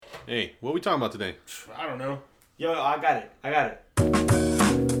Hey, what are we talking about today? I don't know. Yo, I got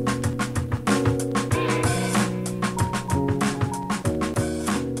it.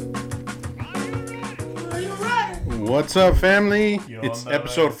 What's up, family? Yo, It's man.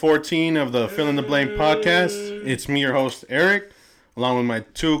 episode 14 of the Fill in the Blank podcast. It's me, your host, Eric, along with my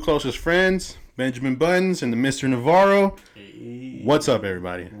two closest friends, Benjamin Buttons and the Mr. Navarro. Hey. What's up,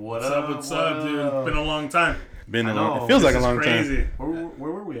 everybody? What's What's up, dude? Been a long time. Been a I long. know. It feels like a This is long crazy. time.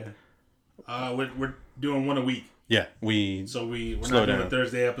 Where were we at? We're doing one a week, Yeah, we're we're Slow not doing down. a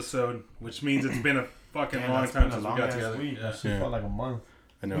Thursday episode, which means it's been a fucking Damn, long that's time been a since we long got ass together. week. Yeah. That shit Yeah. felt like a month.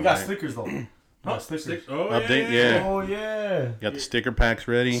 I know. We got right? stickers though. Oh, stickers. Update, yeah. Oh yeah. Got the sticker packs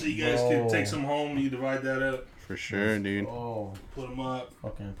ready So you guys can Whoa. take some home. You divide that up, for sure, dude. Oh, put them up.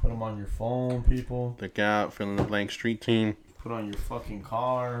 fucking put them on your phone, people. Look out, Fill in the Blank Street Team, Put on your fucking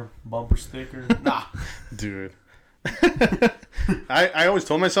car bumper sticker. Nah. dude. I always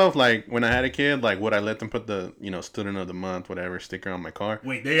told myself, like, when I had a kid, like, would I let them put the student of the month, whatever, sticker on my car?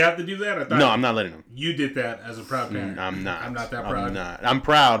 Wait, they have to do that? I thought No, I'm not letting them. you did that as a proud parent. I'm not. I'm not that proud. I'm not. I'm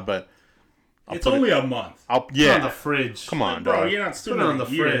proud, but It's put only a month. I'll Put it on the yeah. fridge. Come on, Bro, dog. you're not Put student it on of the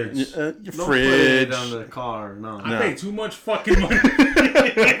the year. fridge. Your Don't fridge. put it on the car. No. I No. pay too much fucking money.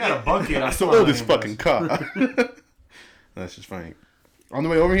 I got a bucket. That's the oldest fucking car. That's just funny. On the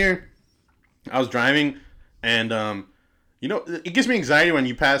way over here, I was driving, and it gives me anxiety when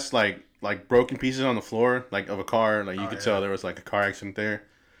you pass like broken pieces on the floor, like of a car. Like you could tell there was like a car accident there.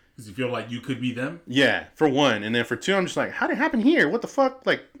 Does you feel like you could be them? Yeah, for one, and then for two, I'm just like, how did it happen here? What the fuck?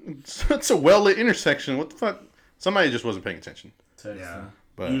 Like, it's a well lit intersection. What the fuck? Somebody just wasn't paying attention. Yeah.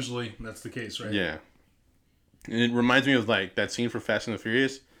 But Usually that's the case, right? yeah, and it reminds me of like that scene for Fast and the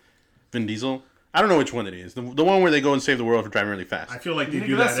Furious, Vin Diesel. I don't know which one it is. The one where they go and save the world for driving really fast. I feel like they Nigga,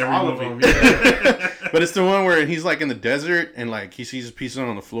 do that that's every all of movie. them, yeah. But it's the one where he's like in the desert and like he sees his pieces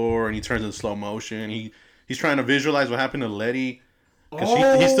on the floor and he turns in slow motion. He's trying to visualize what happened to Letty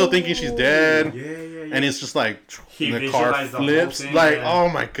because he's still thinking she's dead. Yeah. And it's just like He the car visualized the whole flips. thing, Like, yeah. oh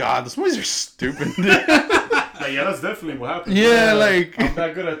my god, those movies are stupid. Yeah, that's definitely what happened. Yeah, like- I'm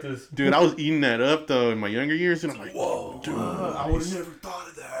not good at this. Dude, I was eating that up though in my younger years, and I'm like, whoa, dude, I would have never thought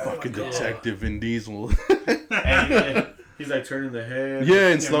of that. fucking Detective Vin Diesel. And he's like turning the head. Yeah,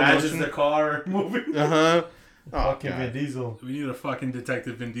 in He slow imagines motion. the car moving. Uh huh. Oh, Fucking Vin god. Diesel. We need a fucking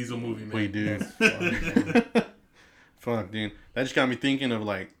Detective Vin Diesel movie, man. We do. Fuck, dude. That just got me thinking of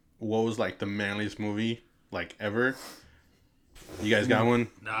like what was like the manliest movie like ever. You guys got one?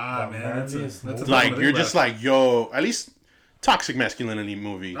 Nah, The man. That's manliest a movie. Like you're just like, yo, at least toxic masculinity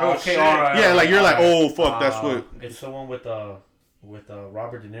movie. Oh, Okay, shit. alright. Yeah, like you're like, alright. oh fuck, that's what. It's the one with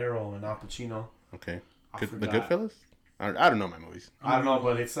Robert De Niro and Al Pacino. Okay, I the forgot. Goodfellas. I don't know my movies. I don't know,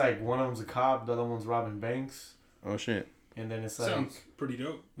 but it's like one of them's a cop, the other one's robbing banks, Oh shit. and then it's like Sounds pretty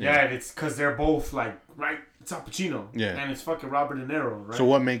dope. yeah, and it's because they're both like right. It's Al Pacino. Yeah. and it's fucking Robert De Niro, right? So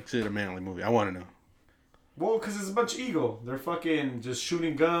what makes it a manly movie? I want to know. Well, because it's a bunch of ego. They're fucking just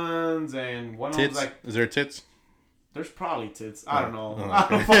shooting guns, and one of Tits? them's like, Is there tits? there's probably tits. I don't know. Oh, I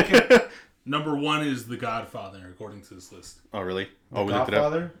don't okay. fucking. Number one is The Godfather, according to this list. Oh really? Oh, we looked it up.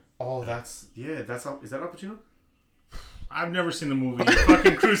 Godfather? Oh, that's is that Al Pacino? I've never seen the movie. You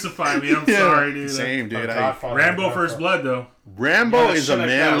fucking crucify me. I'm Yeah, sorry, dude. Same, dude. Godfather, Rambo Godfather. First Blood, though. Rambo Yeah, is a shit like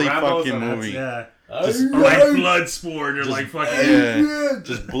that. manly Rambo's fucking a- that's- movie. Yeah. Just- Or like Bloodsport, or Just- like fucking... Yeah,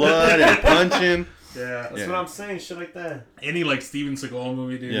 just blood and punching. Yeah. That's Yeah. what I'm saying. Shit like that. Any like Steven Seagal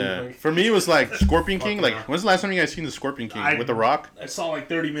movie, dude. Yeah. Like, For me, it was like Scorpion King. Fucking Like, hell. when's the last time you guys seen the Scorpion King I- with The Rock? I saw like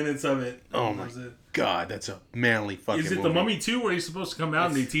 30 minutes of it. Oh That my was it. God, that's a manly fucking Is it movie. The Mummy 2 where he's supposed to come out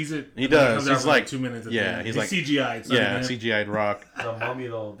and they tease it? He And then does. comes out He's for, like- 2 minutes. at yeah, the end. he's They like- CGI. It's not Yeah, even him. CGI'd Rock. The Mummy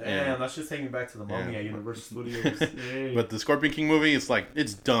though. Damn, Yeah. that's just taking me back to the Mummy Yeah. at Universal Studios. Hey. But the Scorpion King movie, it's like,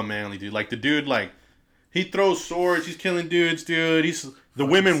 it's dumb manly, dude. Like, the dude, like, he throws swords, he's killing dudes, dude. The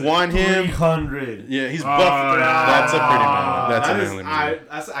women want him. 300. Yeah, he's Oh, buff. yeah. That's a pretty manly. That's a That is- manly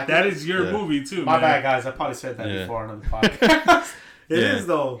movie. I That is your Yeah. movie too, my man. bad, guys. I probably said that Yeah. before on another podcast. It is Yeah.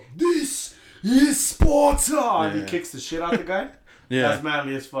 though. This is Sparta. And Yeah. he kicks the shit out the guy. Yeah. That's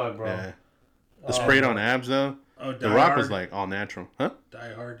manly as fuck, bro. Yeah. The sprayed on abs, though. Oh, The Die Rock Hard. was like all natural. Huh?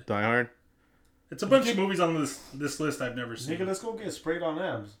 Die Hard. Die Hard? It's a bunch of movies on this list I've never seen. Nigga, let's go get sprayed on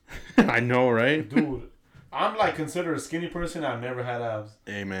abs, I know, right? dude. I'm like considered a skinny person. I've never had abs.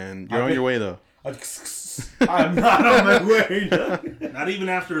 Hey, man. You're on your way, though. I'm not on my way. Not even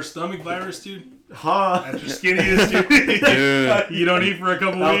after a stomach virus, dude. Huh? After skinniest, dude. Dude. You don't eat for a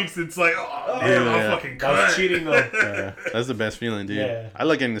couple No. weeks. It's like, oh, damn, Yeah. I'm fucking That was cut. cheating though. Yeah, that's the best feeling, dude. Yeah. I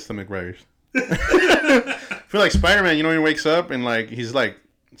like getting the stomach virus. I feel like Spider-Man, you know, when he wakes up and, like, he's, like,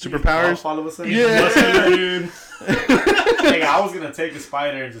 superpowers. All of a sudden, Yeah. Muscular, dude. Like, I was gonna take the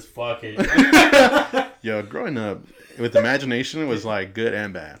spider and just fuck it. Yo, growing up with imagination was like good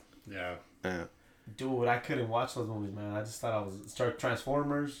and bad. Yeah. Yeah. Dude, I couldn't watch those movies, man. I just thought I was start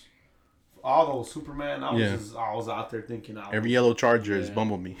Transformers, all those Superman. I was out there thinking Every yellow charger is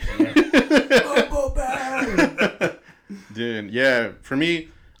Bumblebee. Bumblebee. Dude, yeah. For me,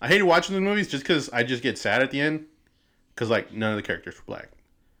 I hated watching the movies just because I just get sad at the end. Because, like, none of the characters were black.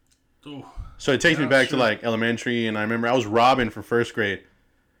 Ooh. So it takes me back to, like, elementary. And I remember I was Robin from first grade.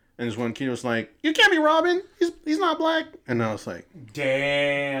 And this one kid was like, you can't be Robin. He's not black. And I was like,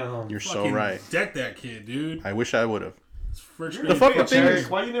 damn. You're so Fucking right. Deck that kid, dude. I wish I would have. It's first You're grade. The fucking bitch, thing Eric. is-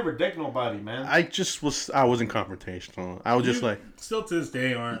 Why you never deck nobody, man? I wasn't confrontational. I was just You like, still to this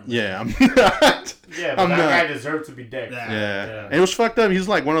day aren't. yeah, I'm not. Yeah, but I'm that not. guy deserved to be decked. Yeah. Yeah. And it was fucked up. He's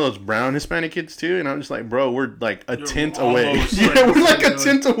like one of those brown Hispanic kids too, and I'm just like, bro, we're like a You're tint away. almost Yeah, like- we're like a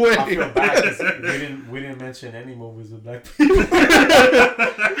tint I feel away. bad 'cause we didn't mention any movies with black people.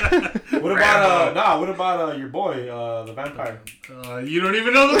 What about your boy, the vampire? Oh, You don't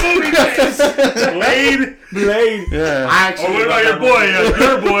even know the movie names. Blade. Yeah. I actually Oh, what about love your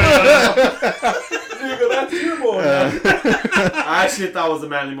that boy? Your boy. Nigga, that's your boy. I actually thought it was a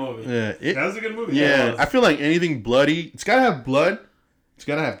manly movie. Yeah. That was a good movie. Yeah. I feel like anything bloody, it's gotta have blood, it's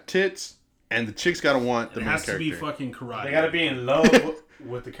gotta have tits, and the chick's gotta want the It main has to character. be fucking karate. They gotta be in love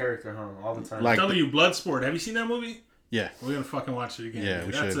with the character, huh? All the time. Like- I'm telling you, Bloodsport. Have you seen that movie? Yeah. We're gonna fucking watch it again. Yeah, dude.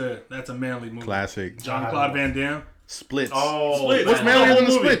 we that's should. That's a manly movie. Classic. Jean-Claude Van Damme. Splits. oh, Split. What's The manlier whole than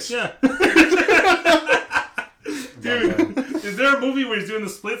the movie. Splits? Yeah. Dude, is there a movie where he's doing the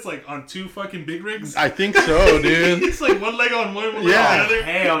splits like on two fucking big rigs? I think so, dude. It's like one leg on one leg Yeah. on the other.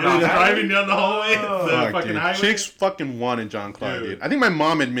 Hell And no. he's driving down the hallway, the Fuck, fucking dude. highway. Chicks fucking wanted John Claude, Dude. dude. I think my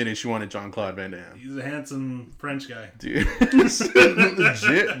mom admitted she wanted John Claude Van Damme. He's a handsome French guy. Dude.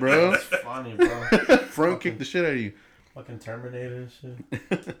 Legit, bro. That's funny, bro. Front kick the shit out of you. Fucking Terminator and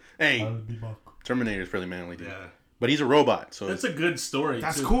shit. Hey, I'll be back. Terminator's pretty manly, dude. Yeah. But he's a robot, so That's a good story.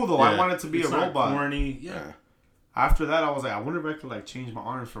 That's too. cool though. Yeah. I wanted to be It's a not robot. corny. Yeah. yeah. After that, I was like, I wonder if I could like change my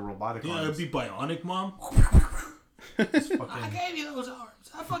arms for robotic Yeah, arms. it'd be bionic, mom. It's fucking- gave you those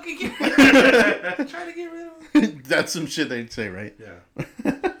arms. I fucking get try to get rid of them. That's some shit they'd say, right?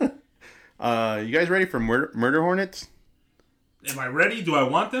 Yeah. You guys ready for murder hornets? Am I ready? Do I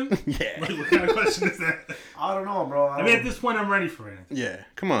want them? Yeah. Like, what kind of question is that? I don't know, bro. I mean, at this point, I'm ready for it. Yeah.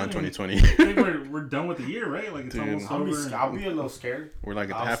 Come on, 2020. I think we're done with the year, right? Like it's Dude. almost I'll over. be a little scared. We're like at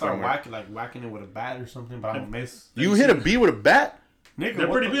the I'll halfway start mark. whacking it with a bat or something, but I'm gonna miss. You hit a bee with a bat? Nigga, They're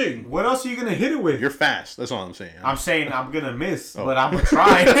what pretty big. What else are you gonna hit it with? You're fast. That's all I'm saying. I'm saying I'm gonna miss, Oh. but I'm gonna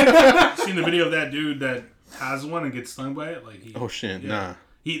try. Seen the video of that dude that has one and gets stung by it? Like he, Oh shit, yeah. nah.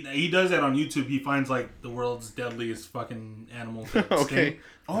 He does that on YouTube. He finds like the world's deadliest fucking animal. that Okay. sting.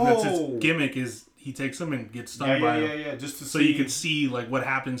 And that's his Oh. gimmick is he takes them and gets stung yeah, by yeah, them. yeah, yeah. Just to So see. you can see like what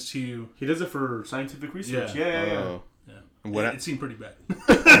happens to you. He does it for scientific research. Yeah. Yeah, yeah, Oh. Yeah. What it seemed pretty bad.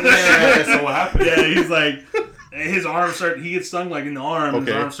 yeah. So what happened? Yeah, he's like, his arm he gets stung like in the arm, and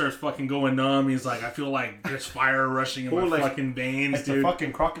his Okay. arm starts fucking going numb. He's like, I feel like there's fire rushing in Oh, my like- fucking veins, Like the dude.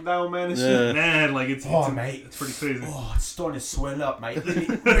 fucking crocodile man and Yeah. shit. Man, like it's mate. it's pretty crazy. Oh, it's starting to swell up, mate.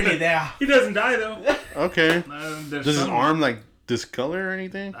 Really there. He doesn't die though. Okay. There's Does his some- arm like discolor or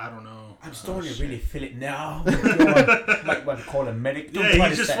anything? I don't know. I'm starting to really feel it now. Like what they call a medic. Don't Yeah, try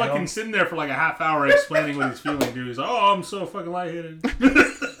he's to just stand fucking up. sitting there for like a half hour explaining what he's feeling, dude. He's like, oh, I'm so fucking lightheaded.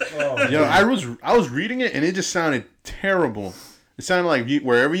 Oh, Yo, I was reading it and it just sounded terrible. It sounded like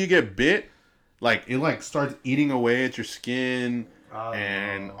wherever you get bit, like it like starts eating away at your skin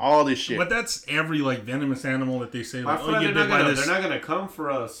and all this shit. But that's every like venomous animal that they say. My Like, oh, friend, you they're get not, bit by gonna, this. they're not gonna come for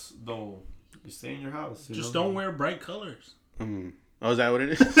us though. You stay in your house. You Just know? don't wear bright colors. Oh, is that what it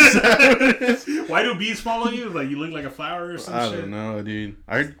is? Is that what it is? Why do bees follow you? Like you look like a flower or some I shit. don't know, dude.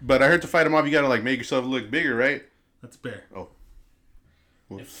 I heard to fight them off, you gotta like make yourself look bigger, right? That's bear.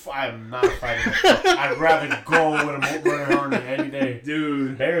 If I'm not fighting, I'd rather go with a murder hornet any day.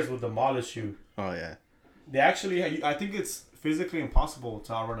 Dude. Bears will demolish you. Oh yeah. They actually, I think it's physically impossible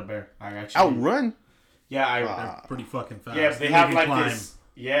to outrun a bear. I actually Outrun? Yeah, They're pretty fucking fast. yeah, they They have can like climb. this.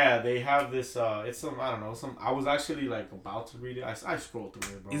 Yeah, they have this. It's some I don't know. Some I was actually like about to read it. I scrolled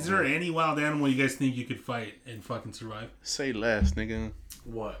through it, bro. Is there any wild animal you guys think you could fight and fucking survive? Say less, nigga.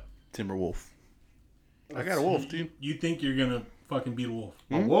 what? Timberwolf. I got a wolf, dude. You think you're gonna fucking beat a wolf?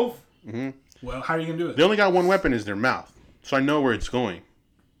 A wolf? Well, how are you gonna do it? They only got one weapon is their mouth. So I know where it's going.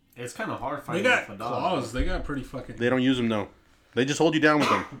 It's kind of hard They fighting got with a dog. claws. They got pretty fucking. They don't use them though. They just hold you down with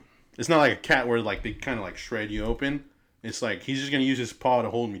them. It's not like a cat where like they kind of like shred you open. It's like he's just gonna use his paw to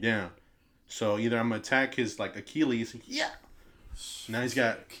hold me down. So either I'm gonna attack his like Achilles, yeah, Now he's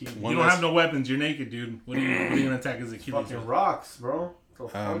got one You don't have no weapons. You're naked, dude. What are you gonna attack his Achilles? Fucking with? rocks, bro. So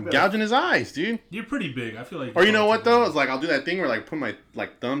gouging his eyes, dude. You're pretty big. I feel like. Or you know what though? It's like I'll do that thing where like put my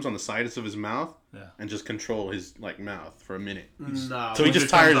like thumbs on the sides of his mouth, Yeah. and just control his like mouth for a minute. Nah, So he Choose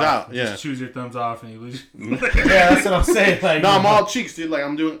just your thumbs tires off. out. Yeah. Just choose your thumbs off and you lose. yeah, that's what I'm saying. Like, No, I'm all cheeks, dude. Like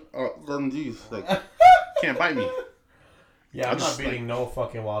I'm doing these. Like can't bite me. Yeah, I'm I'm not just, beating no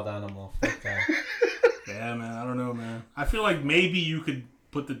fucking wild animal. Fuck that. Yeah, man. I don't know, man. I feel like maybe you could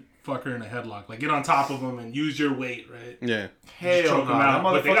put the fucker in a headlock, like get on top of him and use your weight, right? Yeah, Hell choke no, him out, that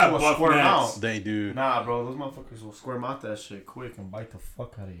but they got motherfucker will buff squirm necks. out. they do. Nah, bro, those motherfuckers will squirm out that shit quick and bite the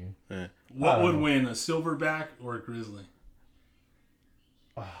fuck out of you. Yeah. What would win, a silverback or a grizzly?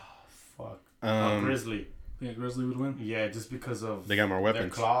 Fuck. Um, Grizzly. Think a grizzly would win? Yeah, just because of They got more their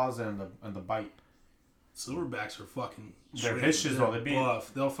weapons. claws and the bite. Silverbacks are fucking. They're shredded. vicious, though. They be-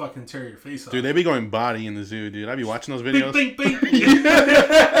 buff. They'll fucking tear your face off. Dude, they be going body in the zoo, dude. I be watching those Bing, videos. bing, bing.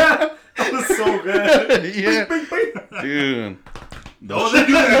 That was so good. Yeah, dude. Oh, they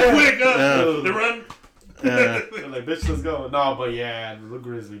do that quick. Yeah. They run. They're like, bitch, let's go. No, but yeah, the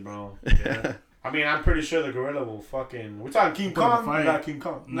grizzly, bro. Yeah. I mean, I'm pretty sure the gorilla will fucking. We're talking King Put up a Kong. fight. Not King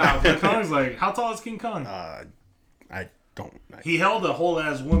Kong. Nah, King Kong's like, how tall is King Kong? I don't. He held a whole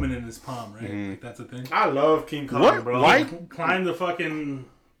ass woman in his palm, right? Like, that's a thing. I love King Kong, What? bro. Why? Climbed the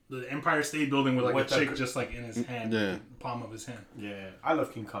Empire State Building with like With a chick the- just like in his hand, Yeah. like, the palm of his hand. Yeah, I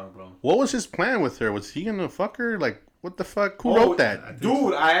love King Kong, bro. What was his plan with her? Was he gonna fuck her? Like, what the fuck? Who wrote that?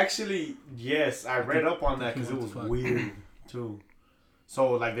 Dude, I actually, yes, I read up on that because it what was the fuck. weird, too.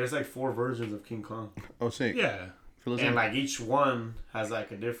 So, like, there's like 4 versions of King Kong. Oh, sick. Yeah. And, like, each one has,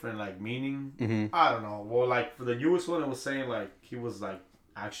 like, a different, like, meaning. Mm-hmm. I don't know. Well, like, for the newest one, it was saying, like, he was, like,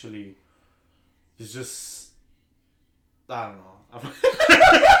 actually, he's just, I don't know.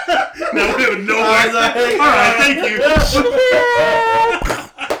 No, we no way. All right, thank you.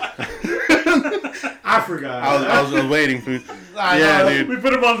 I forgot. I was waiting for. I Yeah, know. dude. We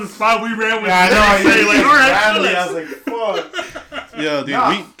put him on the spot. We ran with. I know. Say, like, all right, Randomly, I fellas. was like, fuck. Yo, dude, Nah,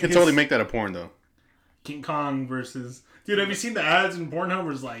 we could his- totally make that a porn though. King Kong versus. Dude, have you seen the ads in Pornhub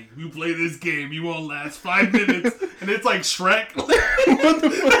where it's like, you play this game, you won't last 5 minutes, and it's like Shrek. What the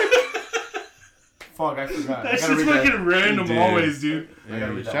fuck? Fuck, I forgot. That I gotta shit's read fucking random Dude. always, dude. I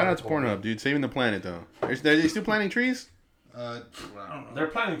gotta read that Shout out to article. Pornhub, dude. Saving the planet though. Are they still planting trees? I don't know. They're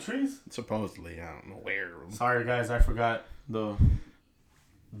planting trees? Supposedly, I don't know where. Sorry, guys, I forgot the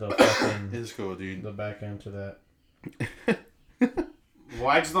fucking It's cool, dude. the back end to that. Well,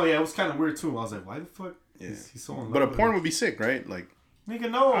 I just know, yeah, it was kind of weird too. I was like, why the fuck is he so in love But a with porn her? would be sick, right? Like,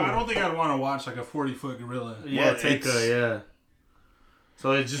 Nigga, no. I don't think I'd want to watch like a 40-foot gorilla. Yeah, Well, take it's- yeah.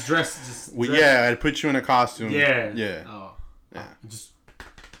 So it just dress. well, yeah, I'd put you in a costume. Yeah. Yeah. Oh. Yeah. Just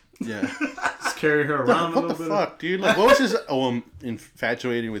Yeah. just carry her around a What the little bit. fuck, dude? Like, what was his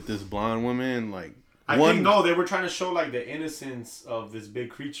infatuated with this blonde woman? Like, I think no, they were trying to show like the innocence of this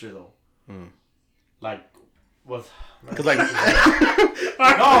big creature though. Like, was because like, no,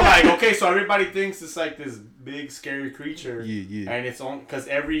 like okay, so everybody thinks it's like this big scary creature, yeah. and it's on because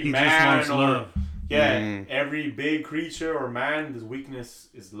every He just man wants or love. yeah, every big creature or man, his weakness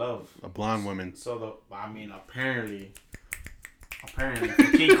is love. a blonde woman. So I mean, apparently,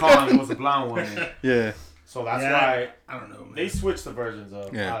 King Kong was a blonde woman, Yeah. so that's Yeah. why I don't know, man. they switched the versions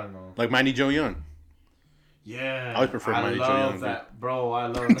of. Yeah. I don't know. Like Mighty Joe Young. Yeah, I always prefer Mighty Joe love Young, that, bro. I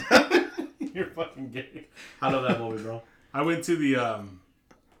love that. You're fucking gay. I love that movie, bro. I went to the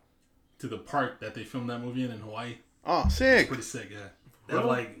park that they filmed that movie in Hawaii. Oh, sick. Pretty sick, yeah. They have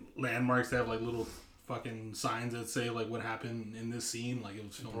like landmarks. They have like little fucking signs that say like what happened in this scene. Like it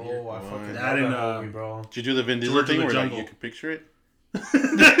was filmed here. Bro, I fucking That love and, that movie, bro. Did you do the Vin Diesel George of thing the where like Jungle. you could picture it?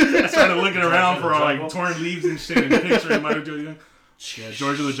 I started looking around of for the like Jungle. torn leaves and shit and picturing Michael Joe Young. Yeah,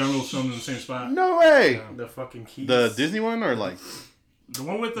 George of the Jungle was filmed in the same spot. No way. The fucking keys. The Disney one or like The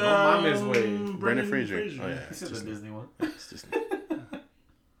one with No, Mama's Way. Brendan Fraser. Oh yeah, He it's said the just, Disney one. it's just.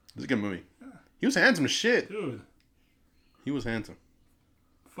 It's a good movie. He was handsome as shit. Dude, He was handsome.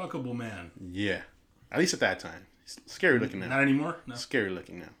 fuckable man. Yeah. At least at that time. He's scary looking now. Not anymore? No. Scary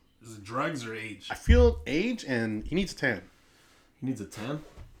looking now. Is it drugs or age? I feel age and he needs a tan. He needs a 10.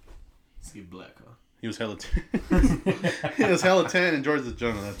 Let's get black, huh? He was hella tan. He was hella tan in George of the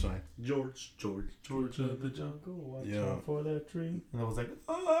Jungle, that's why. George of the jungle, watch Yeah. out for that tree. And I was like,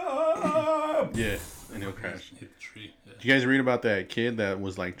 ah! Yeah. And he'll crash. Hit the tree. Yeah. Did you guys read about that kid that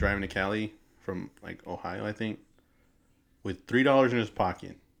was like driving to Cali from like Ohio, I think, with $3 in his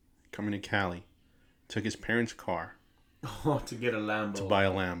pocket, coming to Cali, took his parents' car Oh, to get a Lambo. to buy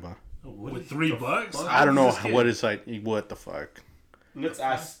a Lambo. With $3? I don't know This kid- what it's like. What the fuck? Let's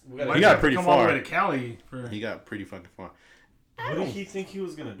ask. We gotta He Why'd got you have to pretty come all the far. way to Cali for... He got pretty fucking far. What did he think he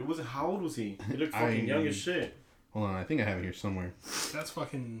was gonna do? How old was he? He looked fucking young as shit. Hold on, I think I have it here somewhere. That's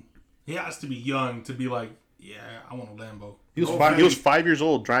fucking. He has to be young to be like, yeah, I want a Lambo. He was 5 years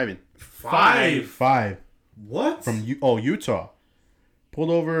old driving. 5. What? From Utah. Pulled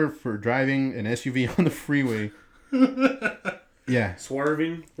over for driving an SUV on the freeway. Yeah.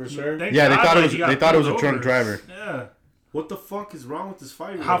 Swerving for sure. Yeah, they thought it was a drunk driver. Yeah. What the fuck is wrong with this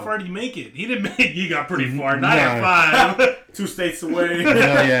 5-year-old? How far did he make it? He didn't make. He got pretty far. Not at 5. 2 states away. No,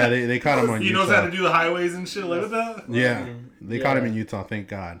 yeah, they caught him on He Utah. knows how to do the highways and shit like that. Yeah, they caught him in Utah. Thank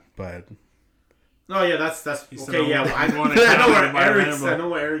God. But no, yeah, that's okay. Yeah, I know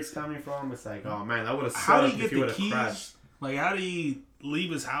where Eric's coming from. It's like, oh man, that would have How sucked did he if get he would the have keys? crashed. Like, how did he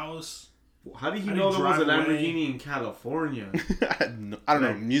leave his house? How did he How know did he there was a drive away? Lamborghini in California? I don't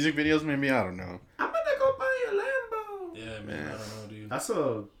know. Music videos, maybe, I don't know. I'm gonna go buy a Lambo. Yeah, man, I don't know, dude. That's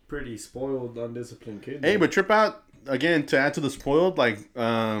a pretty spoiled, undisciplined kid. Hey, but trip out again to add to the spoiled. Like,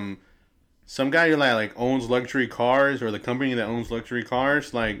 some guy who like owns luxury cars, or the company that owns luxury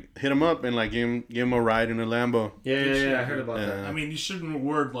cars, like hit him up and like give him a ride in a Lambo. Yeah, I heard about that. I mean, you shouldn't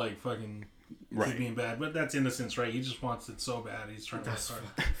reward like fucking Right. being bad, but that's innocence, right? He just wants it so bad. He's trying to work That's hard.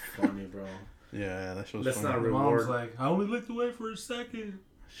 funny, bro. Yeah, that was Let's funny. not My mom's reward. like, I only looked away for a second.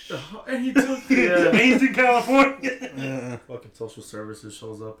 And he took And he's in California. Yeah. Fucking social services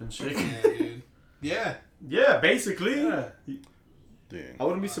shows up and shit. Yeah, dude. Yeah. Yeah, basically. Yeah. Dude. I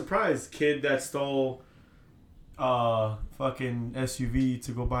wouldn't be surprised. Kid that stole fucking SUV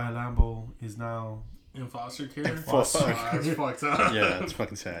to go buy a Lambo is now In foster care? Foster Oh, care. that's fucked up. Yeah, it's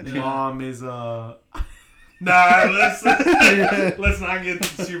fucking sad. mom is Nah, let's not get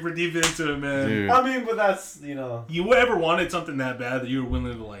super deep into it, man. Dude. I mean, but that's, you know. You ever wanted something that bad that you were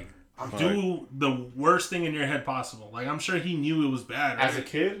willing to like do the worst thing in your head possible? Like, I'm sure he knew it was bad. Right? As a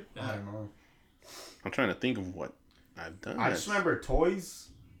kid? Yeah. I don't know. I'm trying to think of what I've done. I just remember toys.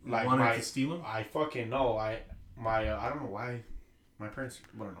 Like Wanted to steal them? I fucking know. I don't know why. My parents,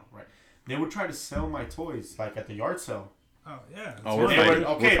 I don't know, right? They would try to sell my toys, like at the yard sale. Oh, yeah. Oh, They we're fighting. were,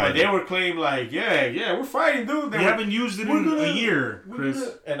 We're but fighting. they would claim like, yeah, we're fighting, dude. They You were, haven't used it we're in gonna- a year, we're Chris.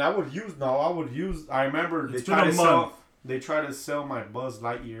 gonna- and I would use. I remember It's they been tried a to month. sell. They tried to sell my Buzz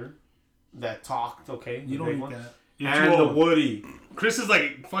Lightyear, that talked. Okay, You the don't big need one. that. You're And too the old. Woody. Chris is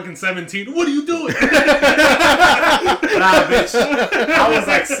like fucking 17. What are you doing? Nah, bitch. I was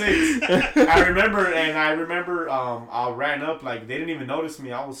like 6. I remember, I ran up, like, they didn't even notice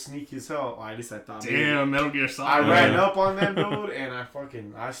me. I was sneaky as hell. Or at least I thought. maybe. Damn, Metal Gear Solid. I ran up on them, dude, and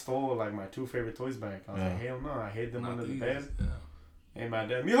I stole, like, my 2 favorite toys back. I was like, hell no. I hid them under the bed. Yeah. And my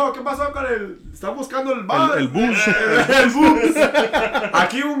dad, mijo, ¿qué pasó con el? Está buscando el bus. El bus. El bus.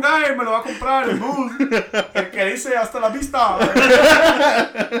 Aquí un guy me lo va a comprar, el bus. El que dice hasta la vista.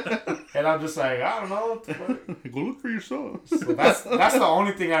 And I'm just like, I don't know. What the fuck. Go look for yourself. So that's the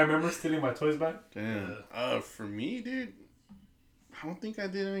only thing I remember stealing my toys back. Damn. For me, dude, I don't think I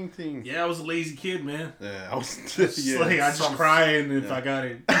did anything. Yeah, I was a lazy kid, man. Yeah, I was. It's Yeah, like I just crying if I got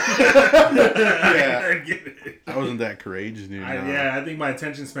it. Yeah. I get it. I wasn't that courageous, dude. no. Yeah, I think my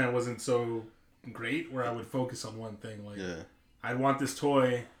attention span wasn't so great where I would focus on one thing. Like, Yeah. I'd want this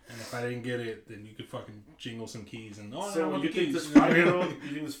toy, and if I didn't get it, then you could fucking jingle some keys and I So want you the think keys.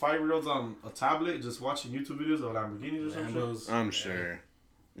 this 5-year-old's on a tablet just watching YouTube videos of Lamborghinis or something? Lambos. I'm sure.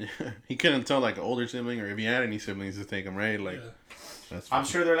 Yeah. He couldn't tell like an older sibling, or if he had any siblings to take him, right? Like, Yeah. that's. I'm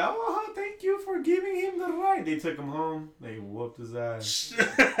sure they're like, oh, thank you for giving him the ride. They took him home. They whooped his ass.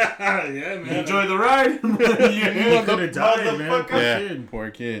 Yeah, You man. enjoy the ride? You could have died, man. Motherfucker. Poor Yeah, kid. poor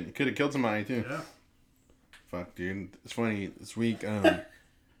kid. He could have killed somebody too. Yeah. Fuck, dude. It's funny. This week,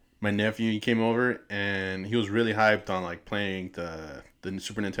 my nephew, he came over and he was really hyped on like playing the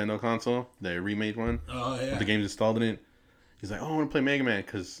Super Nintendo console, the remade one, Oh, yeah. with the games installed in it. He's like, oh, I want to play Mega Man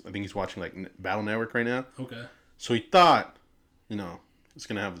because I think he's watching like Battle Network right now. Okay. So he thought, it's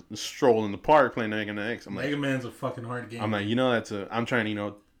gonna have a stroll in the park playing Mega Man X. Mega Man's a fucking hard game. I'm like, I'm trying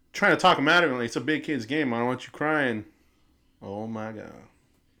to talk him out of it. Like, it's a big kid's game. I don't want you crying. Oh my god.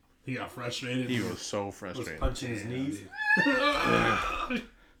 He got frustrated. He was so Was frustrated. punching his knees. Dude,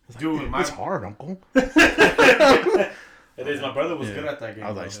 Dude, it's hard, Uncle. It is. My brother was good at that game. I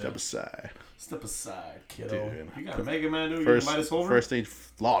was like, bro. step aside. Step aside, kiddo. Dude. You got a Mega Man, dude. First, you invite us over? first stage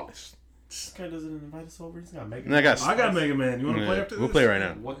flawless. This guy doesn't invite us over. He's got Mega And I Man. got Mega Man. You want to play Yeah, after this? we'll play right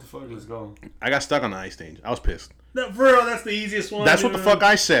now. What the fuck? Let's go. I got stuck on the ice stage. I was pissed. No, for real, that's the easiest one. That's what the dude. fuck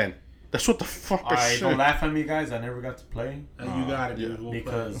I said. That's what the fuck I Alright, don't said. laugh at me, guys. I never got to play You got it, dude. yeah. We'll play.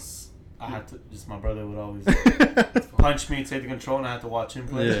 because I had to. Just my brother would always punch me, take the control, and I had to watch him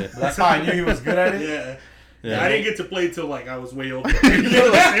play. Yeah. But that's how I knew he was good at it. Yeah. Yeah. I didn't get to play till like I was way older.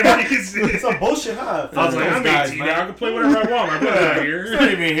 It's Some bullshit, huh? I was like, I'm 18 now. I can play whatever I want. My brother's not It's here.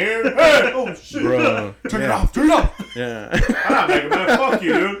 not even here. Hey, oh shit. Bro. Turn it off. Turn it off. Yeah. I'm not Mega Man. Fuck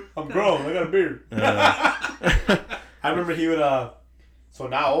you, dude. I'm grown. I got a beard. I remember he would so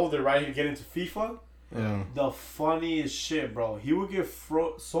now older, right? He'd get into FIFA. Yeah. The funniest shit, bro. He would get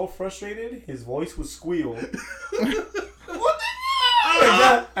so frustrated, his voice would squeal. What the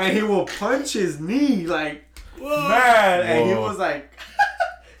fuck? And he will punch his knee like mad, and he was like,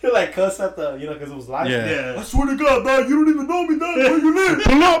 he like cuss at the, because it was live. Yeah. I swear to God, dog, you don't even know me, dog. Where you live?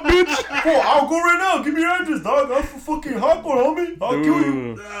 Pull up, bitch. Bro, I'll go right now. Give me your address, dog. I'm from fucking hardcore, homie. I'll kill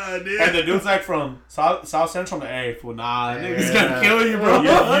you. Dude. And the dude's like from South Central. I'm like, hey, fool, nah, niggas gonna kill you, bro. You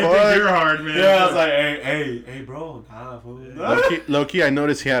think you're hard, man. Yeah, I was like, hey, bro, nah, fool. Low key, I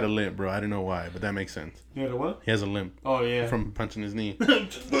noticed he had a limp, bro. I don't know why, but that makes sense. You know what? He has a limp Oh, yeah. from punching his knee. There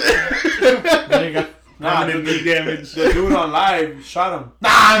you go. Nah, Permanent knee damage. the dude on live shot him.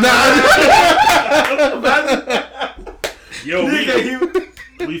 Yo, we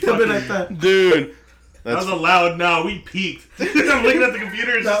fucking, like that. Dude. that was a loud no. We peaked. I'm looking at the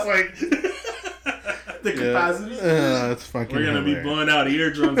computer. It's just like The capacity. That's fucking we're gonna be hilarious. blowing out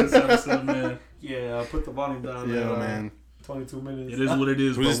eardrums this episode, man. Yeah, put the volume down. Yeah, there, man. 22 minutes. It is what it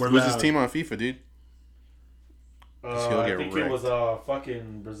is. Who's But we're his loud. team on FIFA, dude? He'll I get think wrecked. it was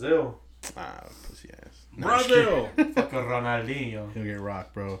fucking Brazil. Ah, pussy ass. Brazil. Fucking Ronaldinho. He'll get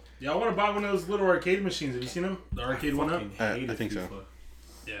rocked, bro. Yeah, I want to buy one of those little arcade machines. Have you seen them? The arcade one up. Fucking I think so. FIFA.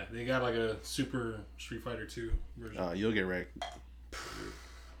 Yeah, they got like a Super Street Fighter 2 version. You'll get wrecked.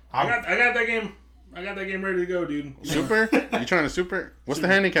 I got that game. I got that game ready to go, dude. Super? You trying to super? What's the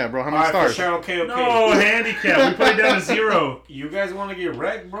handicap, bro? How many Alright, for stars? sure. Okay. No handicap. We put it down to 0. You guys want to get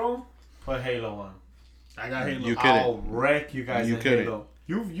wrecked, bro? Put Halo on. I got Halo. You couldn't. I'll wreck you guys You in couldn't. Halo.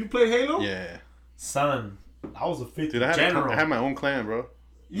 You played Halo? Yeah. Son, I was a 50 Dude, I general. had my own clan, bro.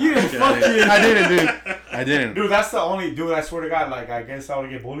 Yeah, fuck you. I didn't, dude. I didn't. Dude, that's the only dude. I swear to God, like I guess I would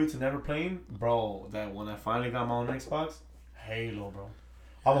get bullied to never playing, bro. That when I finally got my own Xbox, Halo, bro.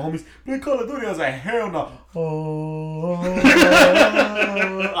 All my homies play Call of Duty. I was like, hell no. Oh,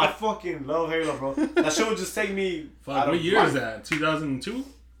 I fucking love Halo, bro. That shit would just take me. Fuck, what year is that? 2002?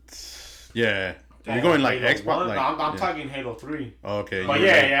 Yeah. You're going like Halo Xbox? 1? Like, No, I'm yeah. talking Halo 3. Oh, okay. But you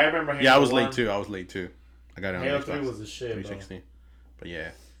were late. yeah, I remember Halo Yeah, I was 1. late too. I got it on Halo Xbox 3 was the shit, bro. 360. But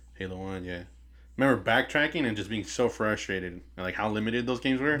yeah, Halo 1, yeah. Remember backtracking and just being so frustrated and like how limited those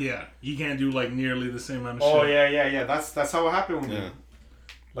games were? Yeah, you can't do like nearly the same amount of Oh shit. yeah. That's how it happened with Yeah. me.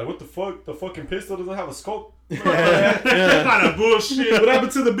 Like what the fuck? The fucking pistol doesn't have a scope. That kind of bullshit. What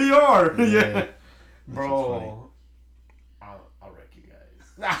happened to the BR? Yeah. Bro, I'll wreck you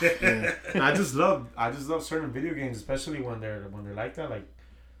guys. I just love certain video games, especially when they're like that. Like,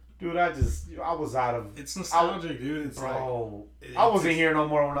 dude, I was out of It's nostalgic, dude. It's bro. like I wasn't here no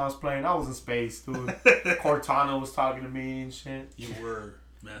more when I was playing. I was in space, dude. Cortana was talking to me and shit. you were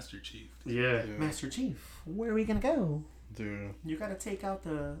Master Chief. Yeah. Master Chief, where are we gonna go? Dude. You gotta take out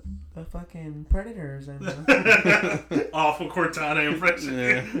the fucking predators and Awful Cortana impression.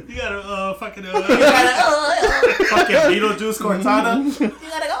 Yeah. You gotta fucking you gotta Fucking Beetlejuice Cortana. you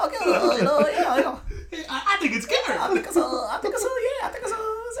gotta go yeah. I think it's good. I think it's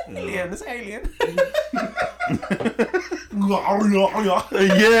an alien. It's an alien.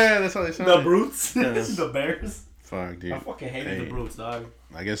 Yeah, that's how they sound. The brutes. Yeah. The bears. Fuck, dude. I fucking hated the brutes, dog.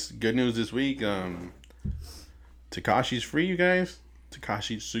 I guess good news this week. Tekashi's free, you guys.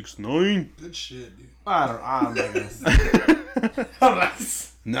 Tekashi 6ix9ine. Good shit, dude. I'm not gonna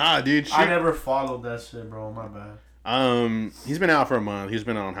Nah, dude. Shit. I never followed that shit, bro. My bad. He's been out for a month. He's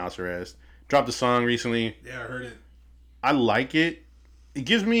been on house arrest. Dropped a song recently. Yeah, I heard it. I like it. It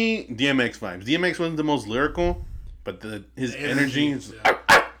gives me DMX vibes. DMX wasn't the most lyrical, but his energy is,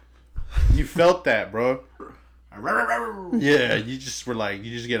 Yeah. you felt that, bro. Yeah, you just get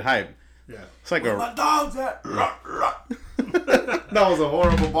hyped. Yeah. It's like My a dog's at. That was a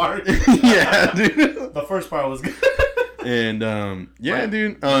horrible part. yeah, dude. The first part was good. And yeah,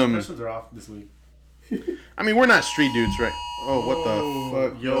 dude. Questions are off this week. I mean, we're not street dudes, right? Oh, what the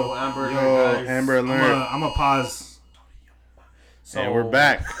fuck? Yo, Amber Alert, Yo, guys. Amber Alert. I'm a pause. So And we're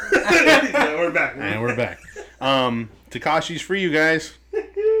back. Yeah, we're back. And we're back. Tekashi's free, you guys.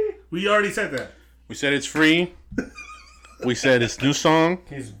 We already said that. We said it's free. We said it's new song.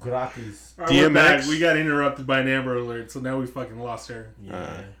 He's gratis. All right, we're DMX. back. We got interrupted by an Amber Alert, so now we fucking lost her.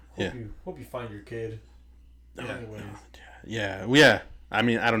 Yeah. yeah. Hope you find your kid. Yeah. Anyways. Yeah. I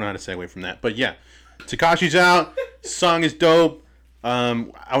mean, I don't know how to segue from that, but yeah, Tekashi's out. Song is dope.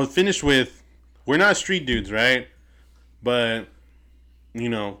 I was finished with. We're not street dudes, right? But you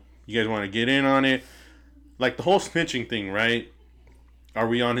know, you guys want to get in on it. like the whole snitching thing, right? Are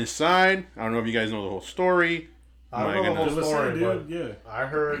we on his side? I don't know if you guys know the whole story. I don't know the whole story, dude. but Yeah. I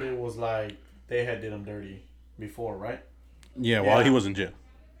heard it was like they had did him dirty before, right? Yeah, while Yeah. he was in jail.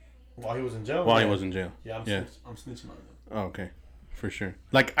 While he was in jail. While yeah. he was in jail. Yeah, I'm snitching on him. Oh, okay, for sure.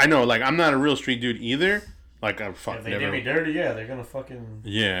 Like I know, like I'm not a real street dude either. Like I fuck If they never. did me dirty, yeah, they're gonna fucking.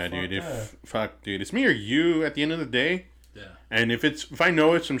 Yeah, Fuck dude. that. Fuck, dude, it's me or you at the end of the day. Yeah. And if I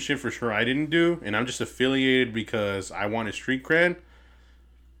know it's some shit for sure I didn't do, and I'm just affiliated because I wanted street cred,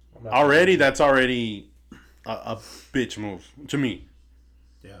 already that's already a bitch move to me.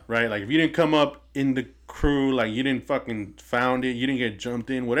 Yeah. Right? Like if you didn't come up in the crew, like you didn't fucking found it, you didn't get jumped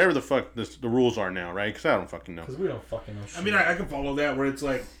in, whatever the fuck the rules are now, right? Because I don't fucking know. Because we don't fucking know shit. I mean, I can follow that where it's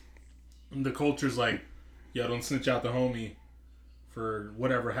like the culture's like, yo, don't snitch out the homie for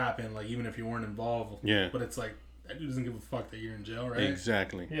whatever happened, like even if you weren't involved. Yeah. But it's like that dude doesn't give a fuck that you're in jail, right?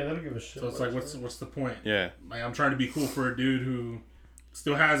 Exactly. Yeah, they don't give a shit. So it's like, what's the point? Yeah. Like I'm trying to be cool for a dude who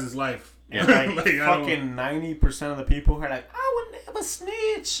still has his life. Yeah, like, Like, I don't- fucking 90% of the people who are like, I would never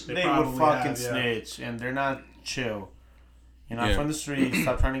snitch. They They would probably fucking have, yeah. snitch, and they're not chill. You're not Yeah. from the street.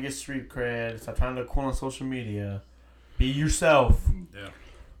 Stop trying to get street cred. Stop trying to look cool on social media. Be yourself.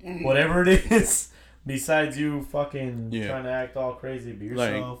 Yeah. Whatever it is. Besides you fucking Yeah. trying to act all crazy, be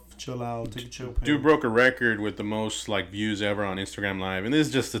Like, yourself. Chill out. Take a chill pill. Dude broke a record with the most like views ever on Instagram Live, and this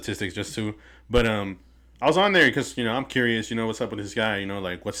is just statistics, just to. But I was on there because I'm curious, what's up with this guy,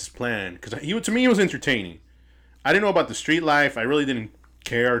 like what's his plan? Because to me, he was entertaining. I didn't know about the street life. I really didn't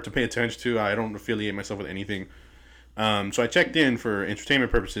care to pay attention to. I don't affiliate myself with anything. So I checked in for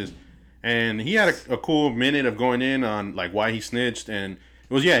entertainment purposes, and he had a cool minute of going in on like why he snitched, and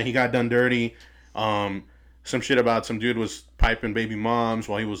it was he got done dirty. Some shit about some dude was piping baby moms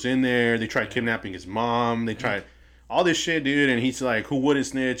while he was in there. They tried kidnapping his mom. They tried all this shit, dude. And he's like, who wouldn't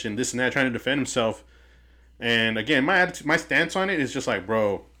snitch and this and that, trying to defend himself. And again, my attitude, my stance on it is just like,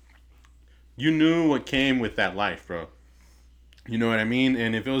 bro, you knew what came with that life, bro. You know what I mean?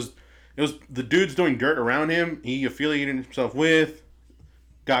 And if it was the dudes doing dirt around him, he affiliated himself with,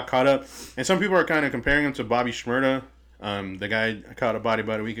 got caught up. And some people are kind of comparing him to Bobby Shmurda. The guy caught a body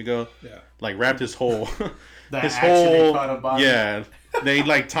about a week ago. Yeah. Like wrapped his whole That his actually whole caught a body. yeah. They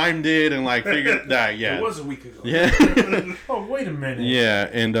like timed it and like figured that It was a week ago. yeah Oh, wait a minute. yeah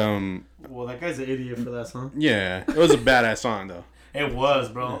and Well, that guy's an idiot for that song. yeah, it was a badass song though. It was,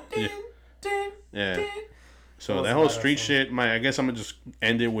 bro. Yeah. Yeah. So That was that a whole badass street song. shit, I guess I'm gonna just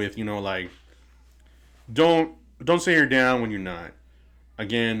end it with like don't say you're down when you're not.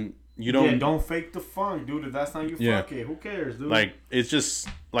 Again, you don't. Yeah, don't fake the funk, dude. If that's not you, Yeah. fuck it. Who cares, dude? Like, it's just,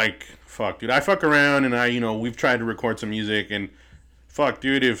 like, fuck, dude. I fuck around and we've tried to record some music and fuck,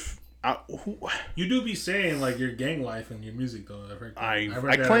 dude, if... You do be saying like your gang life and your music though. I've heard I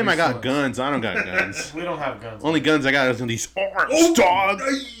that claim at I got least once. guns. I don't got guns. we don't have guns. Only guns I got is in these arms, dog.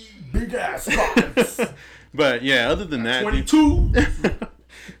 big ass guns. But, yeah, other than that... 22.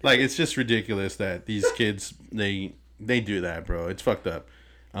 Like, it's just ridiculous that these kids, they do that, bro. It's fucked up.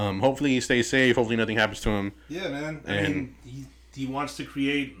 Hopefully he stays safe. Hopefully nothing happens to him. Yeah, man. I And- mean, he wants to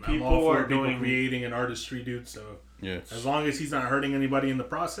create. I'm People all for are people doing- creating an artistry, dude. So Yeah. as long as he's not hurting anybody in the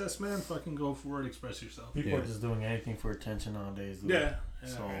process, man, fucking go for it. Express yourself. People Yeah. are just doing anything for attention nowadays, dude. Yeah.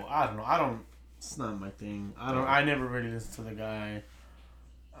 So I don't know. It's not my thing. I never really listen to the guy.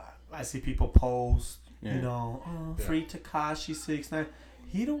 I see people post, Yeah. free Tekashi 6ix9ine.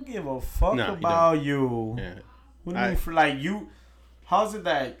 He don't give a fuck No, he about you. Yeah. What do you mean for like you? How's it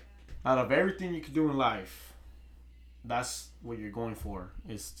that out of everything you could do in life, that's what you're going for?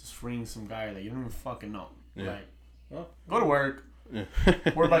 Is just freeing some guy that you don't even fucking know. Yeah. Like, Well, go to work. Yeah.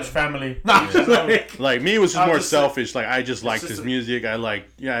 Worry about your family. Nah, Like me, it was just I'll more just say- selfish. Like I just liked just his a- music. I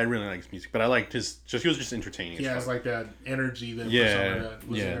really like his music, but I liked his. He was just entertaining. he as has fuck. like that energy that. Yeah,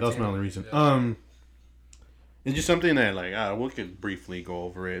 yeah. That's my only reason. Yeah. It's just something that we could briefly go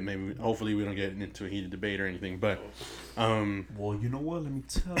over it. Maybe, hopefully, we don't get into a heated debate or anything. But, well, you know what? Let me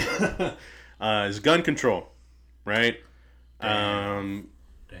tell you. it's gun control, right? Damn.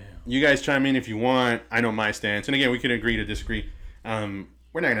 You guys chime in if you want. I know my stance, and again, we can agree to disagree.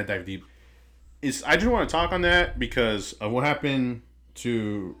 We're not gonna dive deep. I just want to talk on that because of what happened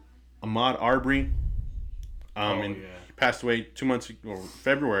to Ahmaud Arbery. And he passed away 2 months ago,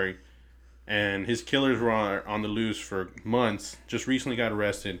 February, and his killers were on the loose for months. Just recently got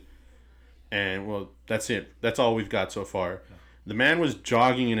arrested, and well, that's it. That's all we've got so far. The man was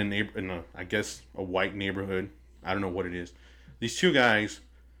jogging in I guess a white neighborhood. I don't know what it is. These two guys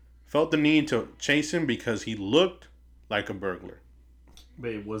felt the need to chase him because he looked like a burglar.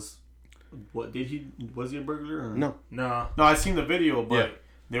 Wait, was he a burglar? Or? No. No. No, I seen the video, but Yeah.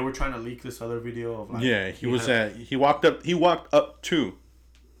 They were trying to leak this other video of like. Yeah, he walked up to,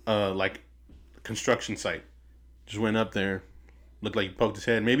 like, construction site. Just went up there, looked like he poked his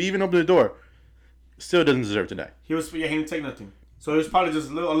head, maybe even opened the door. Still doesn't deserve to die. He didn't take nothing. So it was probably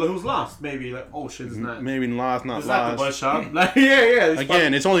just a little who's lost, maybe like, oh shit, it's not. Maybe lost, not It's lost. not the bus shop. Like, yeah.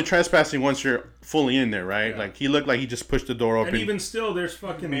 Again, it's only trespassing once you're fully in there, right? Yeah. Like he looked like he just pushed the door open. And even still, there's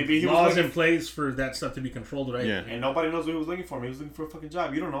fucking Maybe he was laws looking- in place for that stuff to be controlled, right? Yeah. And nobody knows what he was looking for. He was looking for a fucking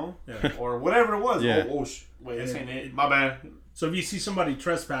job. You don't know. Yeah. Or whatever it was. Yeah. Wait, this ain't And it. My bad. So if you see somebody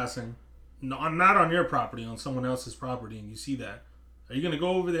trespassing, not on your property, on someone else's property, and you see that, are you gonna go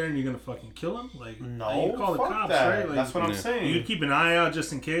over there and you're gonna fucking kill him? Like, No, you call the fuck cops, that. right? Like, That's what I'm Yeah. saying. you'd keep an eye out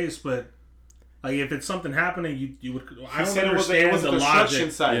just in case, but like if it's something happening, you would. I He don't said it was understand a the construction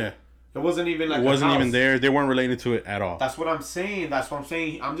logic. site. Yeah. It wasn't even like It wasn't a house. even there. They weren't related to it at all. That's what I'm saying.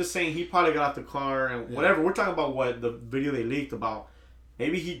 I'm just saying he probably got out the car and whatever. We're talking about what the video they leaked about.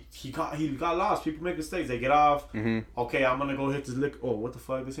 Maybe he got lost. People make mistakes. They get off. Mm-hmm. Okay, I'm gonna go hit this lick. Oh, what the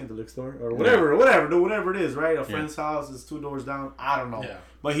fuck? This ain't the lick store or whatever. Do whatever it is, right? A friend's house is 2 doors down. I don't know. Yeah.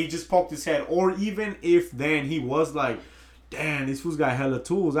 But he just poked his head. Or even if then he was like, damn, these fools got hella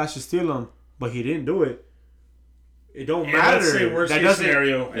tools. I should steal them. But he didn't do it. It don't And matter. let's say worst That case doesn't-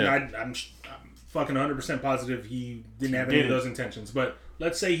 scenario, Yeah. and I'm fucking 100% positive he didn't have any of didn't. those intentions. But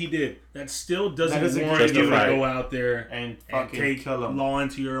let's say he did. That still doesn't, doesn't warrant you to justify go out there and and fucking take kill him. law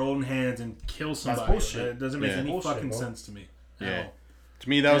into your own hands and kill somebody. bullshit. That doesn't make Yeah. any Bullshit, fucking bro. sense to me. at Yeah. all. To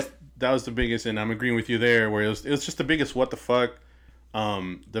me, that was the biggest, and I'm agreeing with you there. Where it was just the biggest. What the fuck?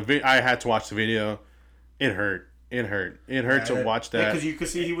 I had to watch the video. It hurt. It hurt to watch Yeah, that. because you could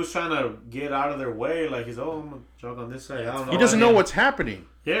see he was trying to get out of their way. Like he's, I'm gonna jog on this side. I don't know. He doesn't know And what's happening.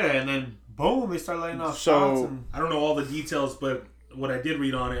 then- Yeah, and then boom, they start lighting off So- shots. And, I don't know all the details, but what I did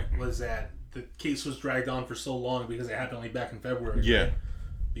read on it was that the case was dragged on for so long because it happened like back in February. Yeah. right?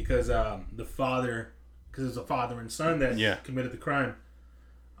 Because the father, because it was a father and son that Yeah. committed the crime,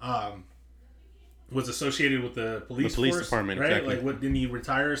 was associated with the police police force, department, right? exactly. Like, what, didn't he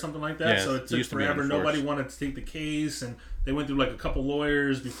retire or something like that? Yeah, So he it took used to be on forever. the force. Nobody wanted to take the case, and they went through like a couple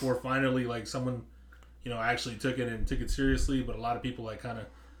lawyers before finally like someone, actually took it seriously. But a lot of people like kind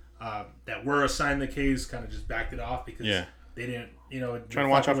of that were assigned the case kind of just backed it off because Yeah. they didn't, Trying to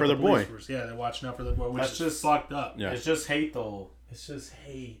watch out for their boy. Yeah, they're watching out for their boy, which That's is just- fucked up. Yeah. It's just hate, though. It's just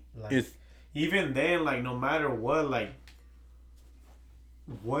hate. Like, It's even then, like, no matter what, like,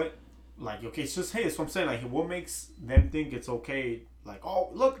 okay, it's just hate. That's what I'm saying. Like, what makes them think it's okay? Like, oh,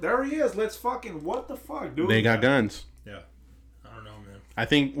 look, there he is. Let's fucking, what the fuck, dude? they got guns. Yeah, I don't know, man. I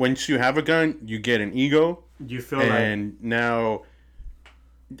think once you have a gun, you get an ego, You feel and now,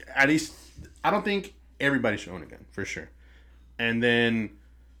 at least, I don't think everybody should own a gun for sure. And then,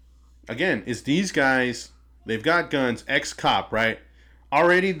 again, it's these guys. They've got guns. Ex-cop, right?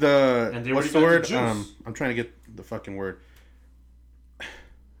 Already And they what's already the got word? the juice. I'm trying to get the fucking word.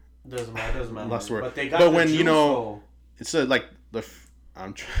 Doesn't matter. Lost the word. But they got But the when, juice, though. It's like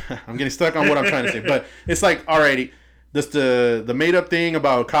I'm getting stuck on what I'm trying to say, but it's like already this the made up thing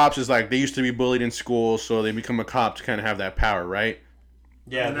about cops is like they used to be bullied in school, so they become a cop to kind of have that power, right?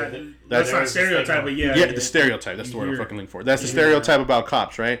 Yeah, And but that's not there's this stereotype, thing- but yeah. Yeah, the stereotype. That's the word I'm You're- fucking looking for. That's the stereotype about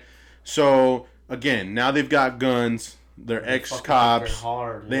cops, right? So again, now they've got guns. They're They ex fucking cops. work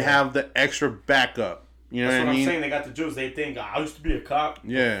hard, They yeah. have the extra backup. You know That's what what I mean? I'm saying. They got the juice. They think I used to be a cop.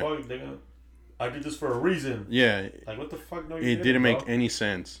 Yeah. What the fuck? They're gonna. I did this for a reason. Yeah, Like what the fuck? No, you it didn't make bro. any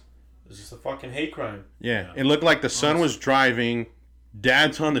sense. It's just a fucking hate crime. Yeah, it looked like the son was driving,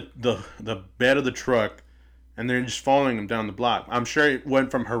 dad's on the bed of the truck, and they're just following him down the block. I'm sure it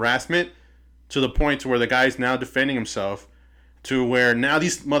went from harassment to the point to where the guy's now defending himself, to where now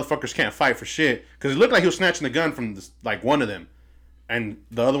these motherfuckers can't fight for shit because it looked like he was snatching the gun from like one of them, and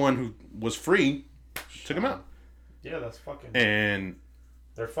the other one who was free took him out. Yeah, that's fucking. And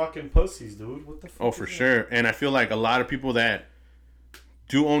They're fucking pussies, dude. What the fuck? oh, for sure. And I feel like a lot of people that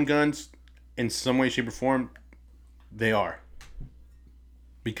do own guns in some way, shape, or form, they are.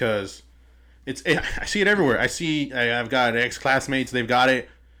 Because I see it everywhere. I've got ex-classmates, they've got it.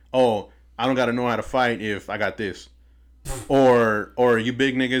 Oh, I don't got to know how to fight if I got this. or you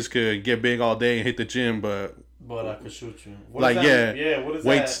big niggas could get big all day and hit the gym, but But I could shoot you. What like, is that? yeah, Yeah. What is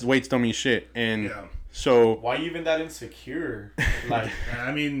that? weights don't mean shit. And Yeah. so Why you even that insecure? Like,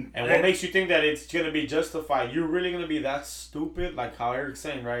 I mean, and what makes you think that it's gonna be justified? You're really gonna be that stupid? Like how Eric's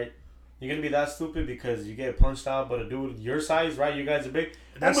saying, right? You're gonna be that stupid because you get punched out, but a dude your size, right? You guys are big.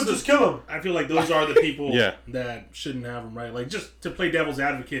 That's I'm gonna the- just kill him. I feel like those are the people Yeah. that shouldn't have them, right? Like, just to play devil's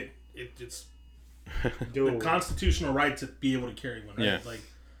advocate, it's the Dude, constitutional right to be able to carry one, right? Yeah. Like,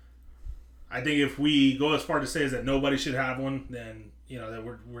 I think if we go as far to say is that nobody should have one, then, that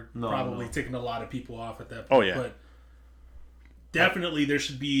we're No, probably no. ticking a lot of people off at that point. Oh, yeah. But definitely there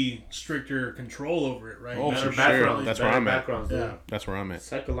should be stricter control over it, right? Oh, Better for backgrounds, sure. That's better where I'm at. backgrounds, dude. Yeah. That's where I'm at.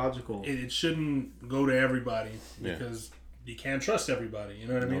 Psychological. It shouldn't go to everybody Yeah. because you can't trust everybody. You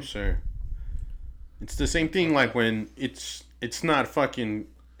know what I No, mean? sir. It's the same thing like when it's not fucking,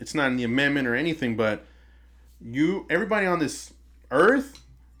 it's not in the amendment or anything, but everybody on this earth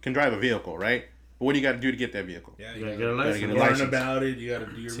can drive a vehicle, right? But what do you got to do to get that vehicle? Yeah, You gotta you get a gotta license. get a learn license. about it. You got to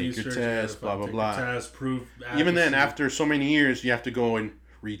do your Take your research. test, you gotta blah, blah, take blah. your test, prove. Even then, accuracy. after so many years, you have to go and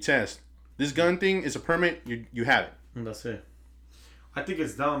retest. This gun thing is a permit. You have it. That's it. I think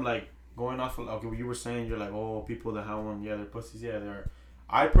it's dumb, like, going off of, like, what you were saying, you're like, oh, people that have one, yeah, they're pussies, yeah, they're.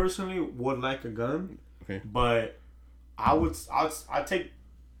 I personally would like a gun, Okay. but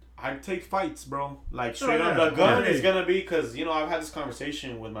I'd take fights, bro. Like, straight Oh, up, yeah. the gun Yeah. is gonna be, because, I've had this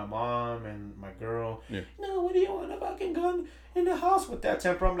conversation with my mom and my girl. Yeah. No, what do you want a fucking gun in the house with that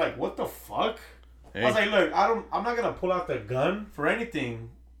temper? I'm like, what the fuck? Hey. I was like, look, I'm not gonna pull out the gun for anything.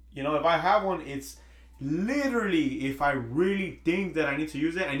 If I have one, it's literally if I really think that I need to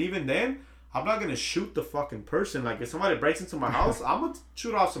use it, and even then, I'm not gonna shoot the fucking person. Like, if somebody breaks into my house, I'm gonna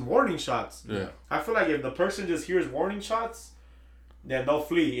shoot off some warning shots. Yeah. I feel like if the person just hears warning shots, then they'll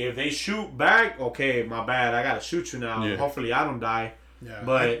flee. If they shoot back, okay, my bad, I gotta shoot you now. Yeah. Hopefully, I don't die. Yeah,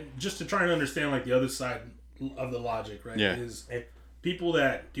 But- just to try and understand like the other side of the logic, right? Yeah. Is people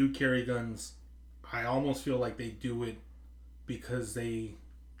that do carry guns, I almost feel like they do it because they've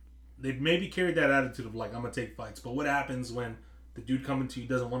maybe carried that attitude of like, I'm gonna take fights. But what happens when the dude coming to you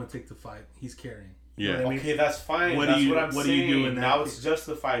doesn't want to take the fight? He's carrying. You know Yeah. what I mean? Okay, that's fine. What do That's you- what I'm what do saying. you do in that Now case? it's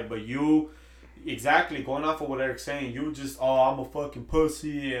justified, but exactly going off of what Eric's saying, you just, I'm a fucking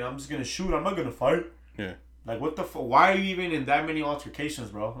pussy and I'm just gonna shoot. I'm not gonna fight. Yeah. Like, what the fuck? Why are you even in that many altercations,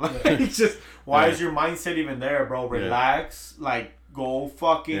 bro? Like, it's just, why Yeah. is your mindset even there, bro? Relax. Like, go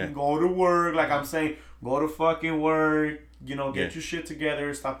fucking, go to work. Like I'm saying, go to fucking work. Get your shit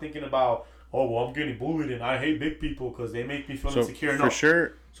together. Stop thinking about, oh, well, I'm getting bullied and I hate big people because they make me feel insecure. No. For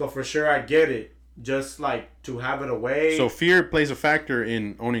sure. So for sure, I get it. Just like to have it away. So fear plays a factor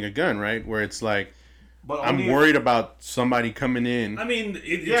in owning a gun, right? Where it's like, but I'm worried about somebody coming in. I mean,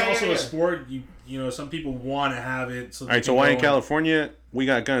 it's Yeah, also yeah. a sport. Some people want to have it. So All right, so why in California we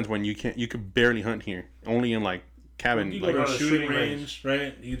got guns when you could barely hunt here? Only in like cabin. You go Like, to a go to shooting shooting range,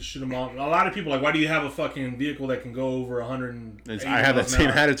 right? You can shoot them all. A lot of people like, why do you have a fucking vehicle that can go over 100? I have that same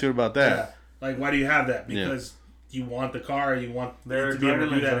attitude about that. Yeah. Like, why do you have that? Yeah. Because you want the car. You want They're to be able to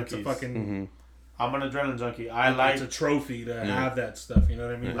do adrenaline that. It's a junkies. fucking. Mm-hmm. I'm an adrenaline junkie. I like, It's a trophy to have that stuff. You know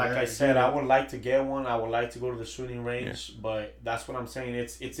what I mean? like I said, I would like to get one. I would like to go to the shooting range, but that's what I'm saying.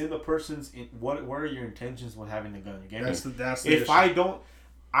 It's in the person's. What are your intentions with having the gun? You get me? That's the If issue. I don't,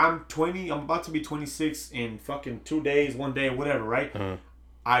 I'm 20. I'm about to be 26 in fucking 2 days, 1 day, whatever. Right? Uh-huh.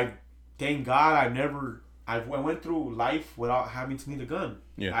 I thank God I went through life without having to need a gun.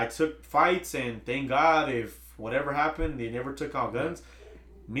 Yeah. I took fights, and thank God if whatever happened, they never took out guns.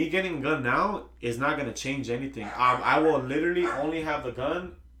 Me getting a gun now is not going to change anything. I will literally only have the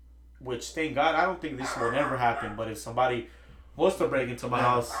gun, which thank God, I don't think this will never happen. But if somebody was to break into my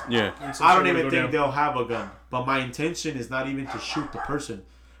house, Yeah. I don't even think they'll have a gun. But my intention is not even to shoot the person.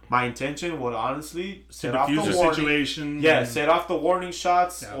 My intention would honestly set off the diffuse the warning. situation. Yeah, and- set off the warning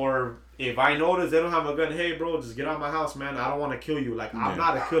shots, Yeah. or if I notice they don't have a gun, hey bro, just get out of my house, man. I don't want to kill you. Like, I'm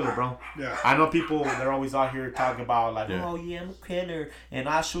not a killer, bro. Yeah. I know people, they're always out here talking about like, Yeah. oh yeah, I'm a killer and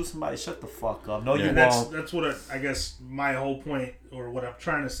I shoot somebody. Shut the fuck up. No, Yeah. you And won't. that's what I guess my whole point, or what I'm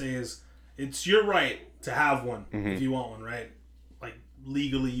trying to say is, it's your right to have one if you want one, right? Like,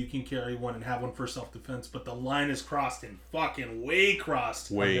 legally you can carry one and have one for self-defense, but the line is crossed and fucking way crossed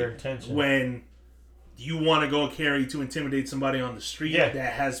Your Way. intention. when you want to go carry to intimidate somebody on the street Yeah.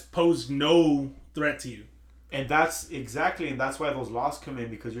 that has posed no threat to you. And that's why those laws come in,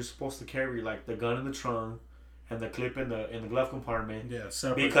 because you're supposed to carry like the gun in the trunk and the clip in the glove compartment. Yeah,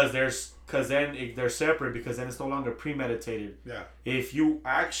 separate. Because they're separate, because then it's no longer premeditated. Yeah. If you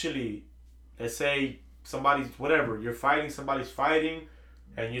actually, let's say somebody's whatever, somebody's fighting,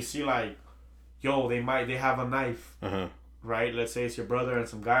 and you see like, yo, they have a knife, Uh-huh. right? Let's say it's your brother and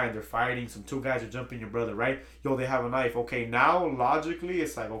some guy, and they're fighting. Some 2 guys are jumping your brother, right? Yo, they have a knife. Okay, now logically,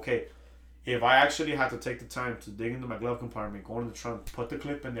 it's like, okay, if I actually had to take the time to dig into my glove compartment, go in the trunk, put the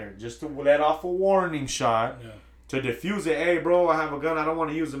clip in there, just to let off a warning shot, Yeah. to defuse it. Hey, bro, I have a gun. I don't want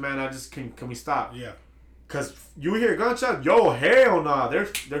to use it, man. I just can we stop? Yeah. Cause you hear gunshots, yo, hell nah, they're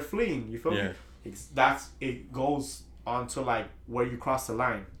fleeing. You feel Yeah. me? It goes on to like where you cross the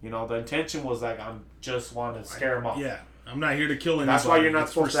line. The intention was like, I'm just want to scare them off. Yeah. I'm not here to kill anybody. That's why you're not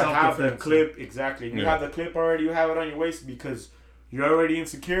It's for supposed to have the self-defense. clip. Exactly. You Yeah. have the clip already. You have it on your waist because you're already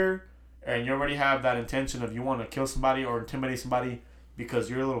insecure, and you already have that intention of you want to kill somebody or intimidate somebody because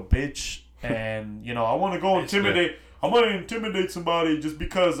you're a little bitch, and I want to go intimidate. I want to intimidate somebody just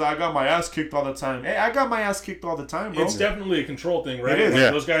because I got my ass kicked all the time. Hey, I got my ass kicked all the time, bro. It's definitely a control thing, right? It is. Like,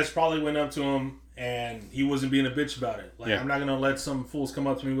 Yeah. those guys probably went up to him and he wasn't being a bitch about it. Like, I'm not going to let some fools come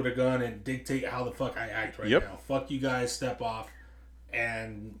up to me with a gun and dictate how the fuck I act right now. Fuck you guys, step off.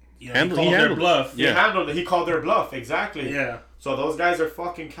 And, he called their bluff. He called their bluff, exactly. Yeah. So those guys are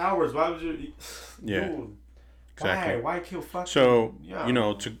fucking cowards. Why would you... Yeah. Dude, Exactly. Why kill fucking... So,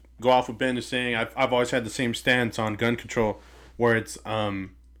 to go off what Ben is saying, I've always had the same stance on gun control, where it's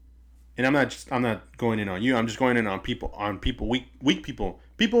and I'm not going in on you. I'm just going in on people weak people.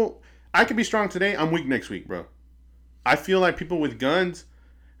 People, I could be strong today. I'm weak next week, bro. I feel like people with guns,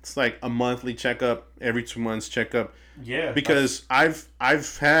 it's like a monthly checkup, every 2 months checkup. Yeah. Because I've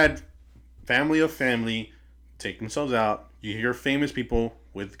had family take themselves out. You hear famous people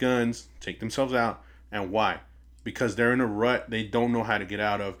with guns take themselves out, and why? Because they're in a rut they don't know how to get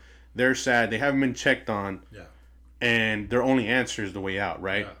out of. They're sad. They haven't been checked on. Yeah. And their only answer is the way out,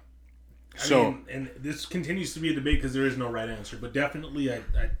 right? Yeah. I mean, and this continues to be a debate because there is no right answer. But definitely, I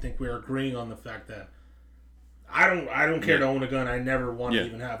think we're agreeing on the fact that I don't care to own a gun. I never want to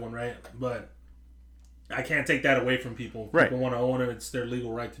even have one, right? But I can't take that away from people. If people want to own it, it's their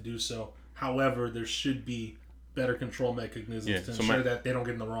legal right to do so. However, there should be better control mechanisms to ensure that they don't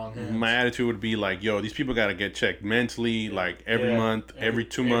get in the wrong hands. My attitude would be like, yo, these people got to get checked mentally, like every month, every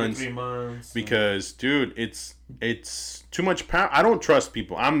 2 months. 3 months. Because, dude, it's too much power. I don't trust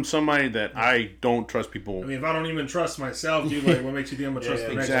people. I'm somebody that I don't trust people. I mean, if I don't even trust myself, dude, like, what makes you think I'm going to trust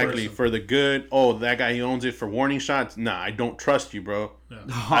the next person? Exactly. For the good. Oh, that guy, he owns it for warning shots. Nah, I don't trust you, bro.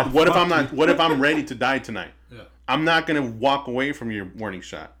 Yeah. What if I'm ready to die tonight? Yeah. I'm not going to walk away from your warning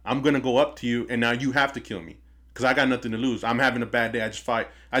shot. I'm going to go up to you, and now you have to kill me. Because I got nothing to lose. I'm having a bad day. I just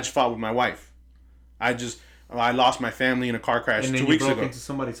fought with my wife. I lost my family in a car crash 2 weeks ago. And broke into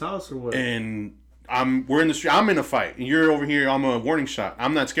somebody's house or what? And we're in the street. I'm in a fight. And you're over here. I'm a warning shot.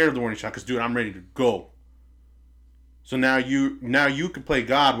 I'm not scared of the warning shot because, dude, I'm ready to go. So now you could play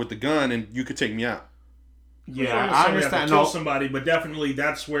God with the gun and you could take me out. Yeah, I understand. Kill somebody, but definitely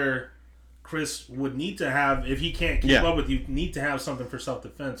that's where Chris would need to have, if he can't keep up with you, need to have something for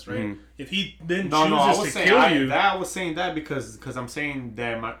self-defense, right? Mm-hmm. If he then chooses to kill you... I was saying that because I'm saying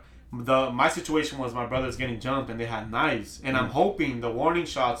that my situation was my brother's getting jumped and they had knives. And I'm hoping the warning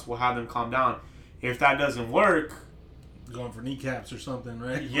shots will have them calm down. If that doesn't work... Going for kneecaps or something,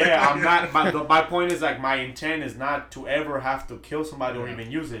 right? Yeah, I'm not... my point is, like, my intent is not to ever have to kill somebody or even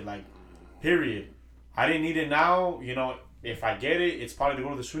use it. Like, period. I didn't need it now, If I get it, it's probably to go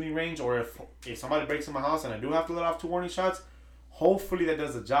to the shooting range, or if somebody breaks in my house and I do have to let off 2 warning shots, hopefully that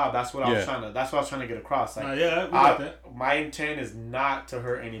does the job. That's what I was trying to get across. Like, my intent is not to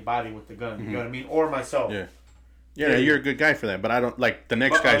hurt anybody with the gun. You know what I mean, or myself. Yeah, you're a good guy for that. But I don't like the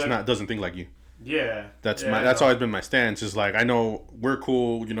next guy's doesn't think like you. Yeah, that's always been my stance. Is like I know we're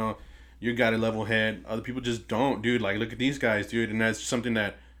cool. You got a level head. Other people just don't, dude. Like look at these guys, dude, and that's something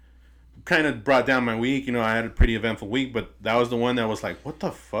that kind of brought down my week. I had a pretty eventful week, but that was the one that was like, what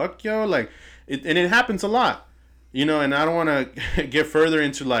the fuck, yo? Like, and it happens a lot, and I don't want to get further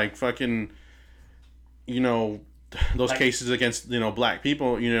into like fucking, those cases against, black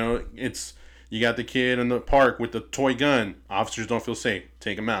people. It's, you got the kid in the park with the toy gun. Officers don't feel safe.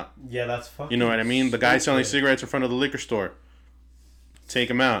 Take him out. Yeah, that's fucking. You know what I mean? The guy selling cigarettes in front of the liquor store. Take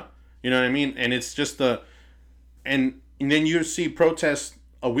him out. You know what I mean? And it's just and then you see protests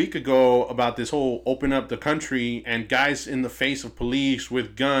a week ago about this whole open up the country and guys in the face of police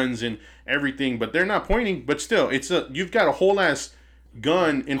with guns and everything, but they're not pointing. But still, you've got a whole ass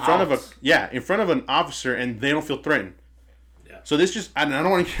gun in front of an officer, and they don't feel threatened. Yeah. So this just I don't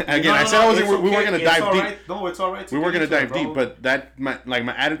want to again. I said we weren't going to dive deep. Right. No, it's all right. We weren't going to dive deep, but that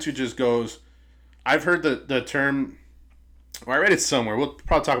my attitude just goes. I've heard the term, or I read it somewhere. We'll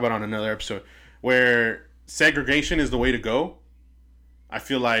probably talk about it on another episode where segregation is the way to go. I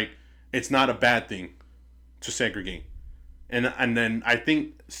feel like it's not a bad thing to segregate, and then I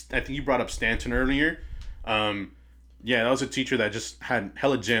think you brought up Stanton earlier. That was a teacher that just had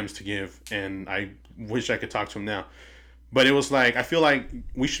hella gems to give, and I wish I could talk to him now. But it was like I feel like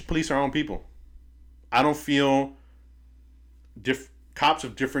we should police our own people. I don't feel cops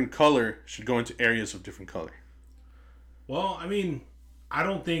of different color should go into areas of different color. Well, I mean, I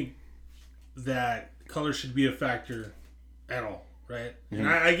don't think that color should be a factor at all. Right, and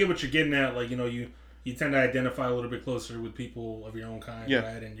I get what you're getting at. Like, you tend to identify a little bit closer with people of your own kind,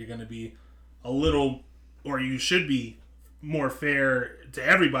 right? And you're going to be a little, or you should be more fair to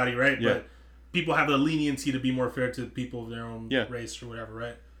everybody, right? Yeah. people have the leniency to be more fair to people of their own race or whatever,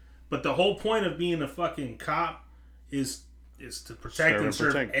 right? But the whole point of being a fucking cop is to protect and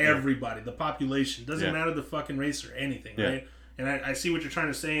serve everybody, the population. Doesn't matter the fucking race or anything, right? And I see what you're trying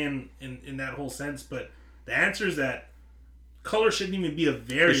to say in that whole sense, but the answer is that color shouldn't even be a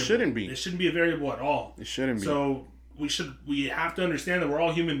variable. It shouldn't be. It shouldn't be a variable at all. It shouldn't be. So we have to understand that we're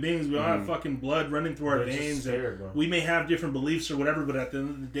all human beings. We all have fucking blood running through our veins. Scared, and we may have different beliefs or whatever, but at the end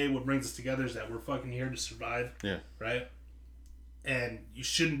of the day, what brings us together is that we're fucking here to survive. Yeah. Right? And you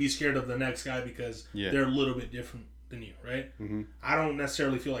shouldn't be scared of the next guy because they're a little bit different than you, right? Mm-hmm. I don't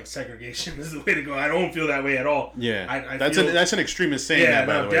necessarily feel like segregation is the way to go. I don't feel that way at all. Yeah. That's an extremist saying that,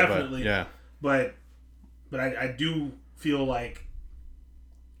 by the way. Definitely. But I do feel like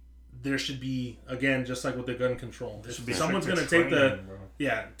there should be, again, just like with the gun control, if someone's going to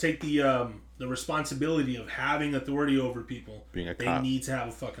take the responsibility of having authority over people, being a they cop, need to have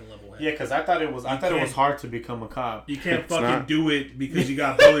a fucking level head. Yeah, because I thought it was hard to become a cop. You can't fucking do it because you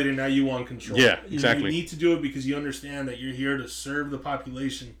got bullied and now you want control. Yeah, exactly. You need to do it because you understand that you're here to serve the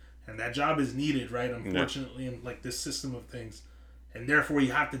population, and that job is needed, right? Unfortunately, in like this system of things, and therefore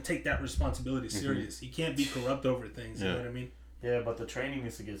you have to take that responsibility serious. You can't be corrupt over things. You know what I mean? Yeah, but the training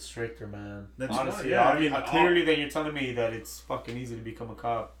needs to get stricter, man. That's honestly, clearly, then you're telling me that it's fucking easy to become a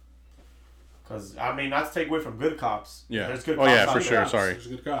cop. Because, I mean, not to take away from good cops. Yeah. There's good cops. Oh, yeah, for sure. Sorry.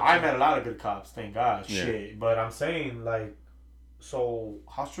 Good cops, I met a lot of good cops, thank God. Yeah. Shit. But I'm saying, like, so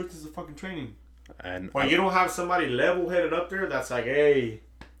how strict is the fucking training? And When you don't have somebody level-headed up there that's like, hey,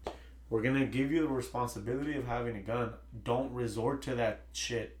 we're going to give you the responsibility of having a gun. Don't resort to that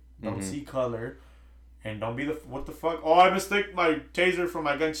shit. Don't see color. And don't be what the fuck? Oh, I mistake my taser for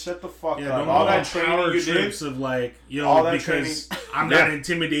my gun. Shut the fuck up. Don't all go that on training power you did. trips of like, all that because I'm not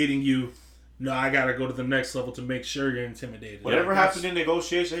intimidating you. No, I gotta go to the next level to make sure you're intimidated. Whatever happened in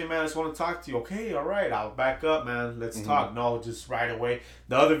negotiation, hey man, I just want to talk to you. Okay, all right, I'll back up, man. Let's talk. No, just right away.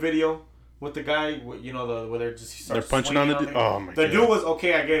 The other video with the guy, where they're punching on the dude. Oh my god. The dude was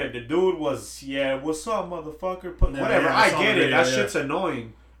okay. I get it. The dude was what's up, motherfucker? Whatever. I get it. That shit's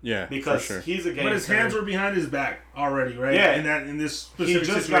annoying. Yeah, because he's a gangster. But his hands were behind his back already, right? Yeah. In this specific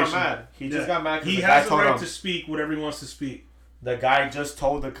situation. He just got mad. He has the right to speak whatever he wants to speak. The guy just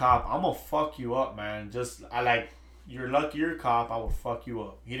told the cop, "I'm gonna fuck you up, man. You're lucky you're a cop. I will fuck you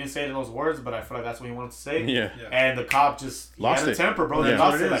up." He didn't say it in those words, but I feel like that's what he wanted to say. Yeah. And the cop just lost his temper, bro. Yeah. He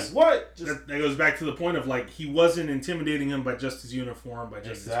lost it. Like what? That goes back to the point of like he wasn't intimidating him by just his uniform, by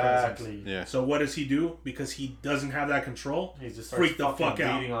just his presence. Yeah. So what does he do? Because he doesn't have that control. He just freak the fuck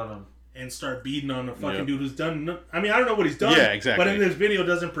out. Beating on him. And start beating on the fucking dude who's done. I mean, I don't know what he's done. Yeah, exactly. But in this video,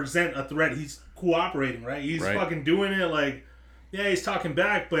 doesn't present a threat. He's cooperating, right? He's fucking doing it like, yeah, he's talking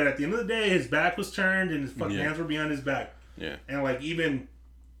back. But at the end of the day, his back was turned and his fucking hands were behind his back. Yeah. And like even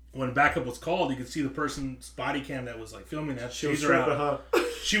when backup was called, you could see the person's body cam that was like filming that. She was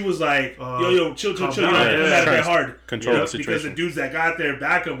She was like, yo, chill. You don't have to come at it hard. Control the situation. Because the dudes that got there,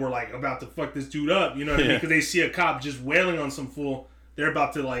 backup, were like about to fuck this dude up. You know what I mean? Because they see a cop just wailing on some fool. They're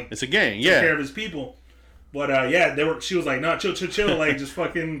about to like. It's a gang, take care of his people, but she was like, no, chill, like just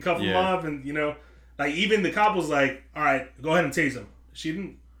fucking cuff him up, and like even the cop was like, all right, go ahead and tase him. She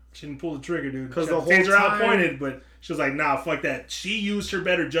didn't pull the trigger, dude. Because the whole taser out pointed, but she was like, nah, fuck that. She used her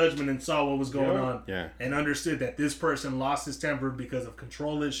better judgment and saw what was going on, and understood that this person lost his temper because of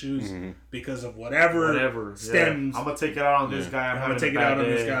control issues, because of whatever stems. I'm gonna take it out on this guy. I'm gonna take it out on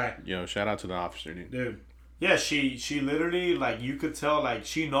this guy. Yo, shout out to the officer, dude. Yeah, she literally, like, you could tell, like,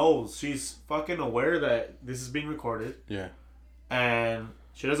 she knows. She's fucking aware that this is being recorded. Yeah. And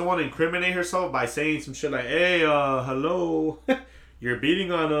she doesn't want to incriminate herself by saying some shit like, hey, hello, you're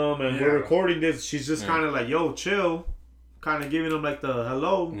beating on him and we're recording this. She's just kind of like, yo, chill. Kind of giving him, like, the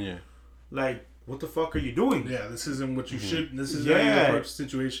hello. Yeah. Like, what the fuck are you doing? Yeah, this isn't what you should. This is how you approach the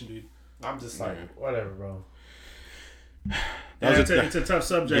situation, dude. I'm just like, whatever, bro. It's a tough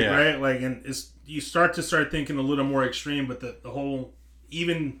subject, right? Like, and you start thinking a little more extreme, but the whole,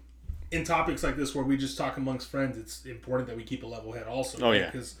 even in topics like this where we just talk amongst friends, it's important that we keep a level head also. Oh, yeah.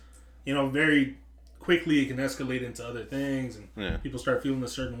 Because, very quickly it can escalate into other things and people start feeling a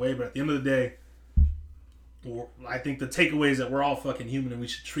certain way. But at the end of the day, I think the takeaway is that we're all fucking human and we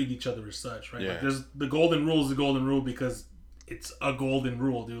should treat each other as such, right? Yeah. Like there's the golden rule is the golden rule because it's a golden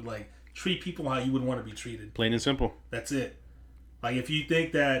rule, dude. Like, treat people how you would want to be treated. Plain and simple. That's it. Like, if you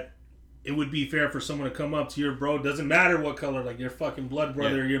think that it would be fair for someone to come up to your bro, doesn't matter what color, like your fucking blood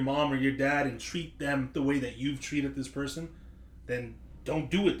brother or your mom or your dad, and treat them the way that you've treated this person, then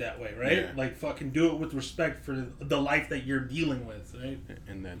don't do it that way, right? Yeah. Like, fucking do it with respect for the life that you're dealing with, right?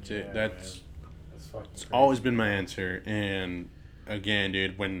 And that's it. That's fucking it's always been my answer. And again,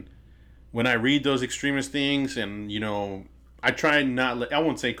 dude, when when I read those extremist things, and I try not. I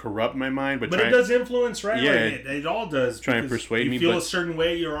won't say corrupt my mind, but it does influence, right? Yeah, like it all does. Try and persuade me. You feel a certain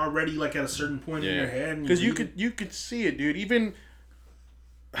way, you're already like at a certain point in your head. Because you could see it, dude. Even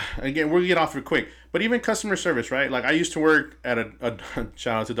again, we'll get off it quick. But even customer service, right? Like I used to work at a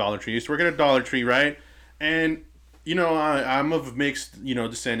shout out to Dollar Tree. I used to work at a Dollar Tree, right? And I'm of mixed,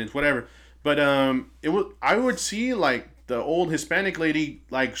 descendants, whatever. But I would see like the old Hispanic lady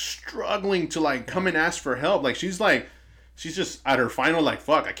like struggling to like come and ask for help. Like she's just at her final like,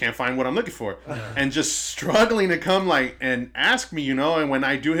 fuck, I can't find what I'm looking for, and just struggling to come like and ask me, And when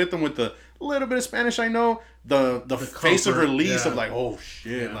I do hit them with the little bit of Spanish I know, the face of release of like, oh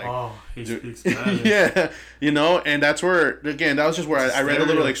shit, like, he dude, speaks Spanish. yeah, and that's where again that was just where I read a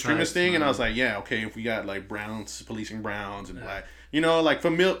little extremist thing, and I was like, yeah, okay, if we got like browns policing browns and black, like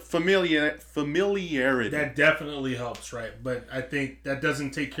familiarity. That definitely helps, right? But I think that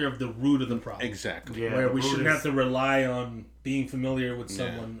doesn't take care of the root of the problem. Exactly. Yeah, where we shouldn't have to rely on being familiar with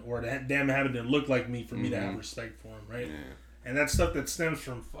someone or them having to look like me for me to have respect for them, right? Yeah. And that's stuff that stems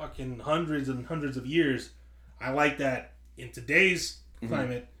from fucking hundreds and hundreds of years. I like that in today's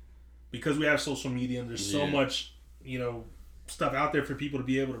climate, because we have social media and there's so much, stuff out there for people to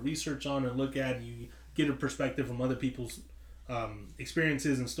be able to research on and look at, and you get a perspective from other people's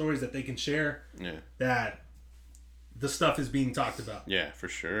experiences and stories that they can share. Yeah. That the stuff is being talked about. Yeah, for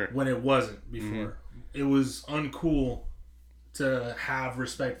sure. When it wasn't before. It was uncool to have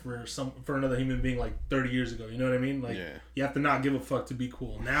respect for another human being like 30 years ago. You know what I mean? Like you have to not give a fuck to be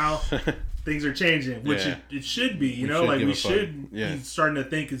cool. Now things are changing, which it should be. We should be starting to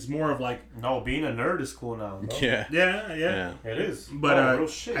think it's more of like, no, being a nerd is cool now. Bro. Yeah. It is. But real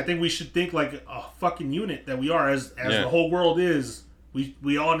shit. I think we should think like a fucking unit that we are, as the whole world is.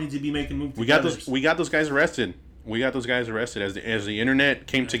 We all need to be making moves. We got those guys arrested. As the internet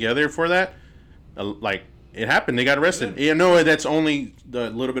came together for that. It happened. They got arrested. That's only the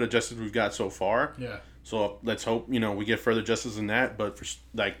little bit of justice we've got so far. Yeah. So let's hope we get further justice than that. But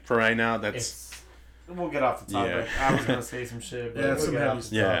for right now, we'll get off the topic. Yeah. I was gonna say some shit. But some heavy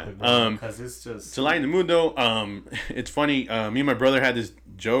stuff. Because it's just to lighten the mood though. It's funny. Me and my brother had this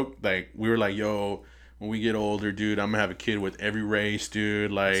joke. Like we were like, "Yo, when we get older, dude, I'm gonna have a kid with every race,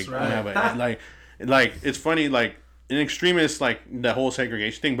 dude. Like, I'm gonna have like it's funny. Like, an extremist, like the whole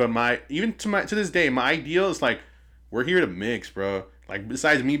segregation thing, but to this day, my ideal is like we're here to mix, bro. Like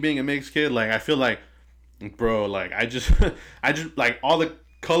besides me being a mixed kid, like I feel like, bro, like I just like all the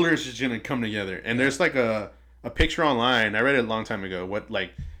colors just gonna come together. And there's like a picture online. I read it a long time ago. What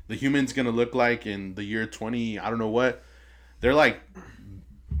like the human's gonna look like in the year 20? I don't know what. They're like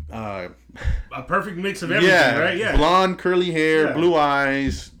a perfect mix of everything, right? Yeah, blonde, curly hair, blue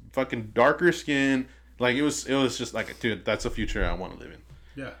eyes, fucking darker skin. Like it was just like, dude, that's the future I want to live in.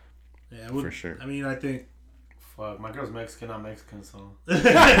 Yeah, for sure. I mean, I think. Fuck, my girl's Mexican, I'm Mexican, so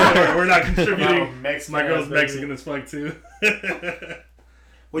we're not contributing. My girl's Mexican as fuck too.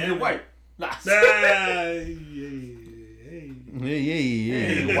 Well, you're white. Hey,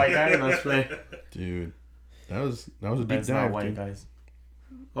 white guy in us play. Dude, that was a deep That's dive, not white dude. guys.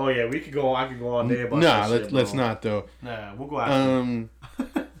 Oh yeah, I could go all day about that. Let's not though. Nah, we'll go after.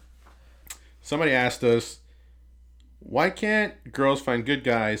 Somebody asked us, why can't girls find good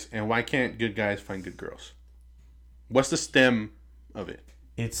guys and why can't good guys find good girls? What's the stem of it?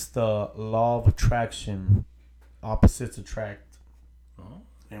 It's the law of attraction. Opposites attract.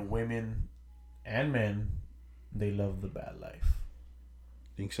 And women and men, they love the bad life.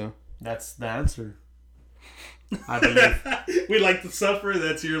 Think so? That's the answer. I believe. We like to suffer.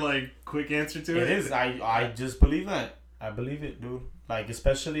 That's your like quick answer to it? It is. I just believe that. I believe it, dude. Like,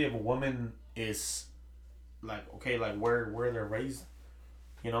 especially if a woman is like, okay, like where they're raised,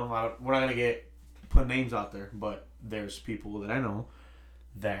 we're not gonna put names out there, but there's people that I know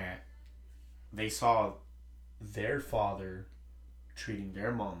that they saw their father treating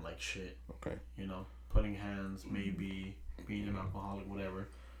their mom like shit. Okay. Putting hands, maybe being an alcoholic, whatever.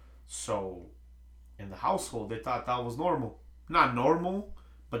 So in the household, they thought that was normal. Not normal,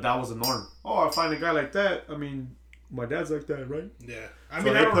 but that was a norm. Oh, I find a guy like that. I mean, my dad's like that, right? Yeah. I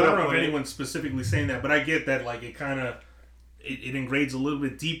mean, I don't know if anyone's specifically saying that, but I get that, like, it kind of, it ingrades a little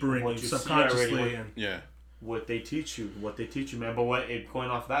bit deeper in you subconsciously. What they teach you, man. But going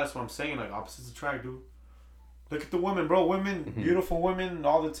off that's what I'm saying, like, opposites attract, dude. Look at the women, bro. Women, beautiful women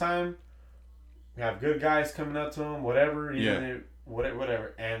all the time. You have good guys coming up to them, whatever.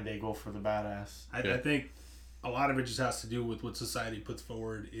 Whatever. And they go for the badass. I think a lot of it just has to do with what society puts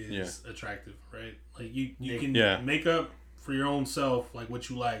forward is attractive, right? Like you can make up for your own self, like what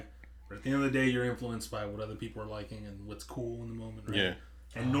you like, but at the end of the day, you're influenced by what other people are liking and what's cool in the moment, right? Yeah.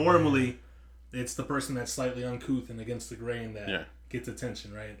 And normally, it's the person that's slightly uncouth and against the grain that Yeah. gets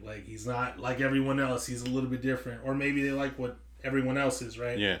attention, right? Like, he's not like everyone else. He's a little bit different. Or maybe they like what everyone else is,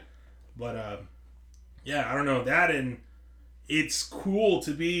 right? Yeah. But, yeah, I don't know. That, and it's cool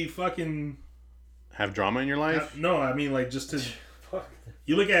to be fucking... Have drama in your life? No, I mean, like, just to...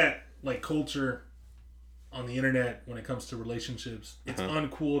 You look at, like, culture on the internet when it comes to relationships. It's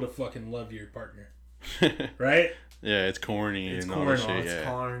uncool to fucking love your partner. Right? Yeah, it's corny It's and all that corny. shit. It's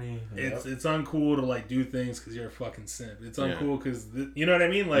Yeah. corny. It's uncool to like do things because you're a fucking simp. It's uncool because you know what I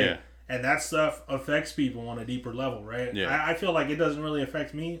mean. Like, Yeah. and that stuff affects people on a deeper level, right? Yeah. I feel like it doesn't really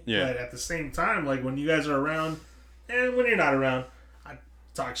affect me. Yeah. But at the same time, like when you guys are around, and when you're not around, I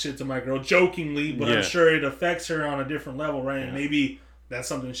talk shit to my girl jokingly, but Yeah. I'm sure it affects her on a different level, right? And Yeah. maybe that's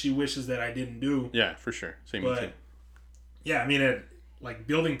something she wishes that I didn't do. Yeah, for sure. Same with But you. yeah, I mean, like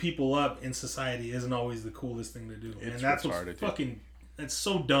building people up in society isn't always the coolest thing to do, and It's that's retarded, what's dude. fucking. It's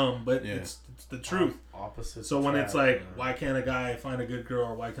so dumb, but Yeah. it's the truth. Opposite. So when it's like, why can't a guy find a good girl,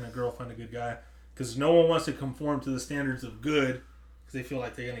 or why can't a girl find a good guy? Because no one wants to conform to the standards of good, because they feel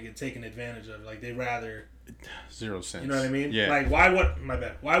like they're gonna get taken advantage of. Like they rather, 0 cents. you know what I mean? Yeah. Like why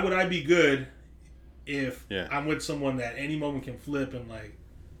would I be good if Yeah. I'm with someone that any moment can flip and like,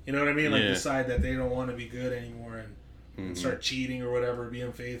 you know what I mean? Like Yeah. decide that they don't want to be good anymore and start cheating or whatever, be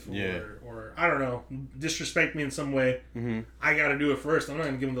unfaithful Yeah. or I don't know, disrespect me in some way. Mm-hmm. I got to do it first. I'm not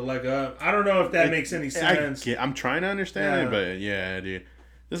gonna give them the leg up. I don't know if that makes any sense. I'm trying to understand Yeah. it, but yeah, dude,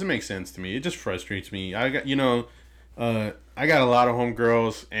 doesn't make sense to me. It just frustrates me. I got I got a lot of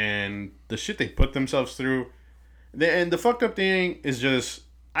homegirls, and the shit they put themselves through. And the fucked up thing is just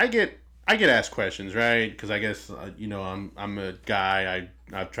I get asked questions, right? Because I guess I'm a guy.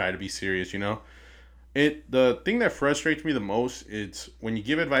 I try to be serious, The thing that frustrates me the most is when you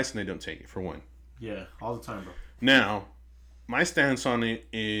give advice and they don't take it, for one. yeah, all the time, bro. Now, my stance on it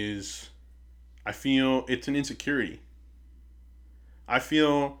is I feel it's an insecurity. I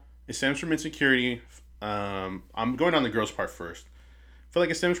feel it stems from insecurity. I'm going on the girl's part first. I feel like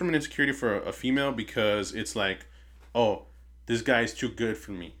it stems from an insecurity for a female because it's like, oh, this guy is too good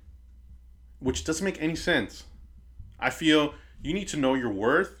for me. Which doesn't make any sense. I feel you need to know your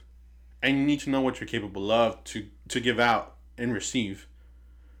worth and you need to know what you're capable of to give out and receive.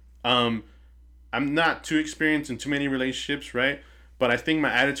 I'm not too experienced in too many relationships, right? But I think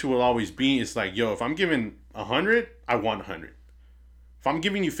my attitude will always be, it's like, yo, if I'm giving 100, I want 100. If I'm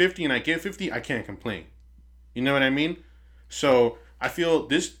giving you 50 and I get 50, I can't complain. You know what I mean? So I feel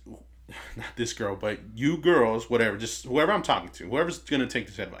not this girl, but you girls, whatever, just whoever I'm talking to, whoever's going to take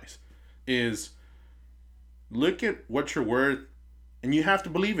this advice, is look at what you're worth and you have to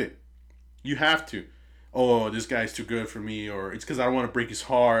believe it. You have to. Oh, this guy's too good for me, or it's because I don't want to break his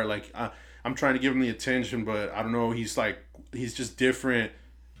heart. Like, I'm trying to give him the attention, but I don't know. He's just different,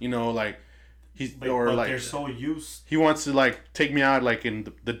 like But they're so used. he wants to like take me out like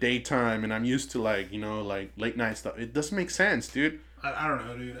in the daytime, and I'm used to like late night stuff. It doesn't make sense, dude. I don't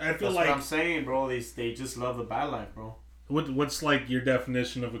know, dude. I feel That's like what I'm saying, bro. They just love the bad life, bro. what's like your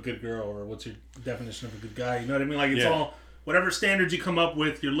definition of a good girl, or what's your definition of a good guy? You know what I mean? Like it's Yeah. all whatever standards you come up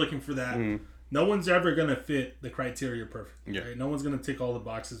with, you're looking for that. Mhm. No one's ever gonna fit the criteria perfectly. Yeah. Right? No one's gonna tick all the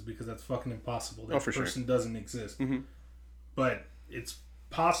boxes because that's fucking impossible. That for sure. person doesn't exist. Mhm. But it's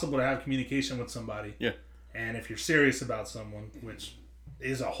possible to have communication with somebody. Yeah. And if you're serious about someone, which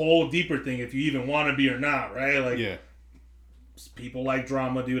is a whole deeper thing, if you even want to be or not, right? Like, Yeah. people like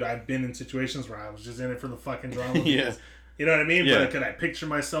drama, dude. I've been in situations where I was just in it for the fucking drama. Yeah. because- You know what I mean? Yeah. But could I picture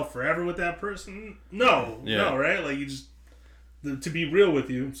myself forever with that person? No. Yeah. No, right? Like, you just... to be real with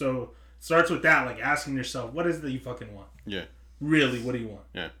you. So, it starts with that, like, asking yourself, what is it that you fucking want? Yeah. Really, what do you want?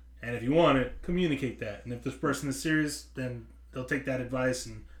 Yeah. And if you want it, communicate that. And if this person is serious, then they'll take that advice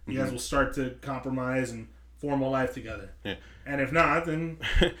and you guys will start to compromise and form a life together. Yeah. And if not, then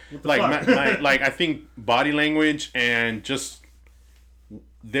what the Like fuck? like I think body language and just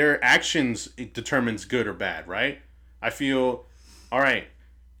their actions, it determines good or bad, right? I feel, all right,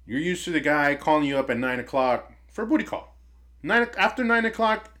 you're used to the guy calling you up at 9 o'clock for a booty call. After 9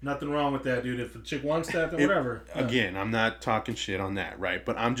 o'clock, Nothing wrong with that, dude. If a chick wants that, then whatever. Yeah. again, I'm not talking shit on that, right?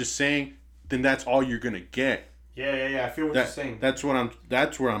 But I'm just saying, then that's all you're gonna get. Yeah. I feel what you're saying. That's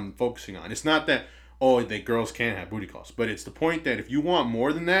where I'm focusing on. It's not that the girls can't have booty calls, but it's the point that if you want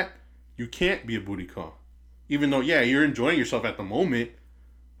more than that, you can't be a booty call. Even though you're enjoying yourself at the moment,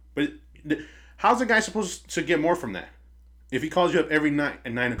 but how's a guy supposed to get more from that? If he calls you up every night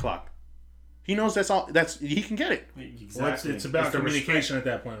at 9 o'clock, he knows he can get it. Exactly. Well, it's about the communication at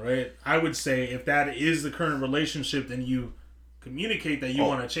that point, right? I would say if that is the current relationship, then you communicate that you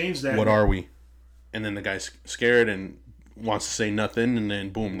want to change that. What are we? And then the guy's scared and wants to say nothing, and then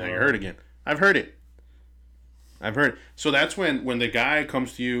boom, now you're hurt again. I've heard it. So that's when the guy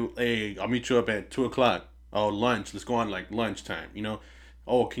comes to you, hey, I'll meet you up at 2:00. Oh, lunch. Let's go on like lunchtime. You know.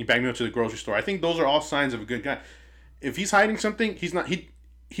 Oh, can you back me up to the grocery store? I think those are all signs of a good guy. If he's hiding something, he's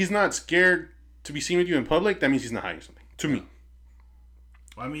not scared to be seen with you in public. That means he's not hiding something. To me.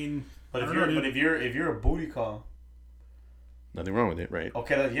 I mean, But I if don't know, if you're a booty call, Nothing wrong with it, right?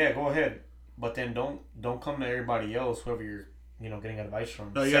 okay, yeah, go ahead. But then don't come to everybody else, whoever you're getting advice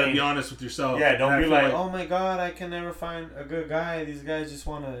from. no, you gotta be honest with yourself. Yeah, don't And I be feel like, oh my god, I can never find a good guy. These guys just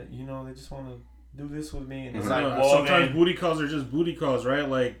wanna, they just wanna do this with me. And it's like, well, sometimes then, booty calls are just booty calls, right?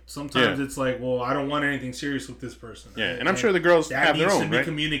 Like sometimes it's like, well, I don't want anything serious with this person. Yeah, right? and I'm sure the girls that have their needs own, to be right?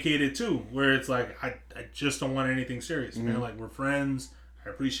 communicated too, where it's like, I just don't want anything serious, Mm-hmm. man. Like we're friends. I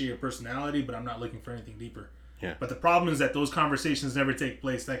appreciate your personality, but I'm not looking for anything deeper. Yeah. But the problem is that those conversations never take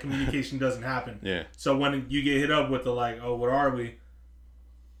place. That communication doesn't happen. Yeah. So when you get hit up with the like, oh, what are we?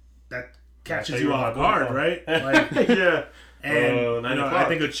 That catches you you were off my guard, booty right? Like, yeah. and 9 I o'clock.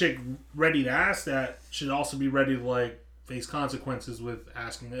 think a chick ready to ask that should also be ready to like face consequences with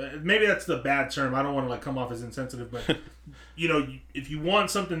asking. Maybe that's the bad term. I don't want to like come off as insensitive, but if you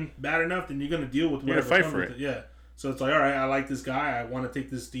want something bad enough, then you're gonna deal with You gotta whatever fight comes for with it. Yeah. So it's like, all right, I like this guy. I want to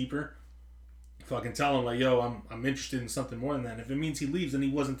take this deeper. Fucking tell him like, yo, I'm interested in something more than that. If it means he leaves, then he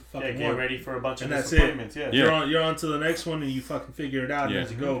wasn't the fucking Get one. ready for a bunch of And that's disappointments. Yeah. Yeah. You're on to the next one, and you fucking figure it out Yeah.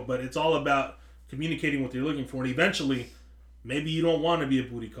 as you go. But it's all about communicating what you're looking for, and eventually, maybe you don't want to be a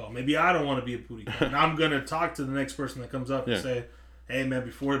booty call. Maybe I don't want to be a booty call. And I'm gonna talk to the next person that comes up and Yeah. say, hey man,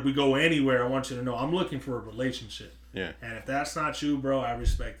 before we go anywhere, I want you to know I'm looking for a relationship. Yeah. And if that's not you, bro, I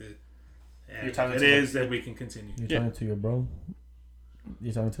respect it. And You're if talking it to is, then we can continue. You're Yeah. talking to your bro.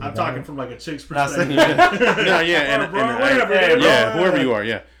 You're talking to. The I'm guy? talking from like a chick's That's perspective. No, yeah, and, bro, and whatever, I, bro. yeah, whoever you are,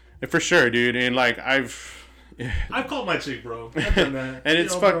 yeah, for sure, dude. And like I've I've called my chick, bro. I've done that. and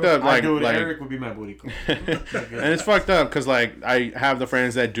it's Yo, fucked bro. up, like Dude, like Eric would be my booty call. and it's fucked up because like I have the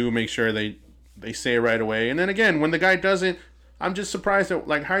friends that do make sure they say it right away, and then again when the guy doesn't, I'm just surprised that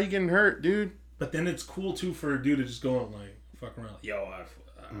like how are you getting hurt, dude? But then it's cool too for a dude to just go and like fuck around. Like, yo,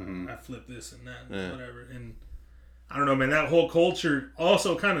 I flipped this and that and Yeah. whatever. And I don't know, man. That whole culture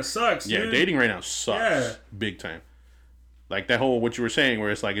also kind of sucks. Yeah, dude. dating right now sucks, Yeah. big time. Like that whole what you were saying,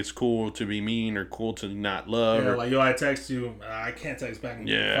 where it's like it's cool to be mean or cool to not love. Yeah, or, like yo, I text you. I can't text back in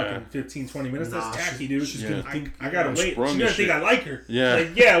Yeah. fucking 15, 20 minutes. Nah, That's tacky, dude. she's gonna think I gotta wait. sprung She's gonna this think shit. I like her. Yeah.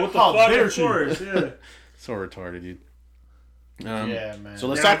 Like, yeah. What the How fuck? dare Of she? course. Yeah. So retarded, dude. Yeah, man. So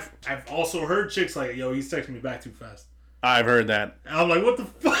let's And talk. I've also heard chicks like, yo, he's texting me back too fast. I've heard that And I'm like, what the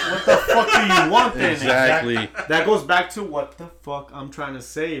fuck? What the fuck do you want then? exactly. That goes back to what the fuck I'm trying to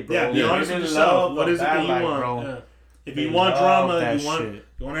say, bro. Yeah, be Yeah. honest with Women yourself. love What the is it that bad you life, want? bro. Yeah. If They you want love drama, that you want shit.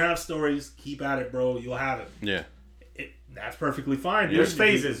 to have stories, keep at it, bro. You'll have it. Yeah, That's perfectly fine. dude. There's If you-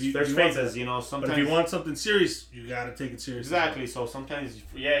 phases. if you There's want phases. that. You know, But sometimes. if you want something serious, you gotta take it seriously. Exactly. So sometimes,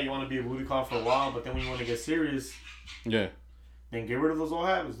 yeah, you want to be a booty call for a while, but then when you want to get serious, yeah, then get rid of those old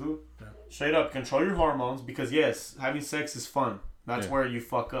habits, dude. Yeah. Straight up, control your hormones because yes, having sex is fun. That's Yeah. where you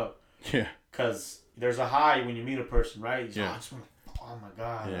fuck up. yeah, Cause there's a high when you meet a person, right? You just, Yeah. I just wanna, oh my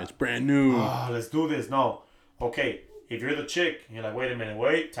god. yeah. It's brand new. Oh, let's do this. No. Okay, if you're the chick, you're like, wait a minute,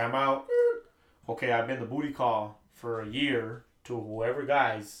 wait, time out. Okay, I've been the booty call for a year to whoever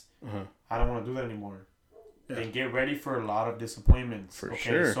guys. Uh-huh. I don't want to do that anymore. Yeah. Then get ready for a lot of disappointments. For okay,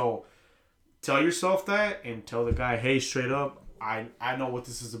 sure. so tell yourself that and tell the guy, hey, straight up, I know what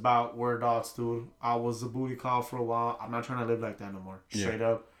this is about. We're adults, dude. I was a booty call for a while. I'm not trying to live like that no more. Yeah. Straight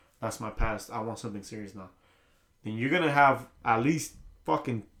up, that's my past. I want something serious now. Then you're gonna have at least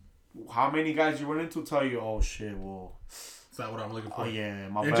fucking how many guys you run into tell you, oh shit, well, Is that what I'm looking for? oh yeah,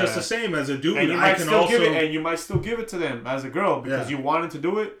 my And bad. just the same as a dude, and you I might can still also. give it, and you might still give it to them as a girl because Yeah. you wanted to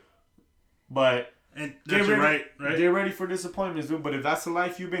do it, but. And Get that's ready, right. Get ready for disappointments, dude. But if that's the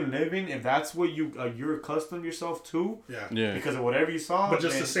life you've been living, if that's what you're accustomed yourself to, Yeah. Yeah, because of whatever you saw, But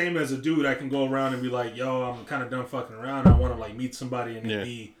just then- the same as a dude, I can go around and be like, yo, I'm kind of done fucking around. I want to like meet somebody and Yeah. it'd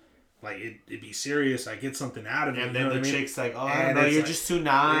be like it'd be serious. I get something out of it. and you then know the what I mean? chick's like, oh, And no, it's you're like, just too You're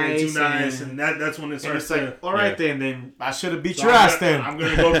nice, too nice, and, and that's when it and starts it's like, to. all right, Yeah. then I should have beat So your I'm ass. gonna- Then I'm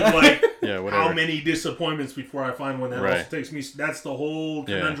gonna go through like yeah, whatever. how many disappointments before I find one that Right. also takes me. That's the whole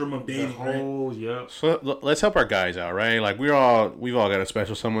Yeah. conundrum of the dating, right? whole yep. So let's help our guys out, right? Like we've all got a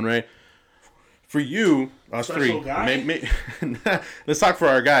special someone, right? For you, us Special three, guy? let's talk for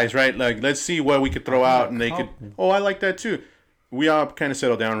our guys, right? Like let's see what we could throw out, and they could. Oh, I like that too. We all kind of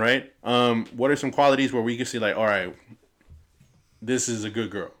settle down, right? What are some qualities where we can see, like, all right, this is a good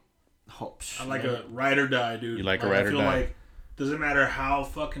girl. Oh, I like a ride or die, dude. You like a ride or I feel die. like doesn't matter how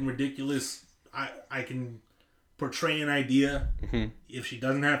fucking ridiculous I can portray an idea. If she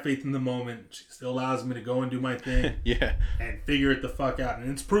doesn't have faith in the moment, she still allows me to go and do my thing. Yeah. And figure it the fuck out.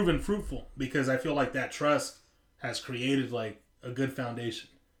 And it's proven fruitful because I feel like that trust has created like a good foundation.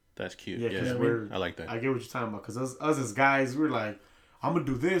 That's cute. Yeah, Yeah, because I like that. I get what you're talking about. Because us as guys, we're like, I'm gonna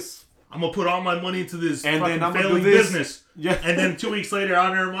do this, I'm gonna put all my money into this and fucking then I'm gonna failing do this. business. Yeah. And then 2 weeks later,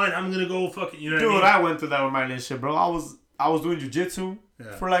 on her mind, I'm gonna go fucking. You know Dude, what I mean? I went through that with my relationship, bro. I was doing jujitsu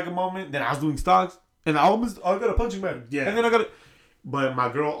Yeah. for like a moment. Then I was doing stocks, and I got a punching bag. Yeah. And then I got it. But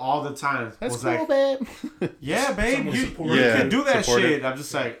my girl all the time was like, babe. "Yeah, babe, Someone you supportive. can do that Supportive. shit." I'm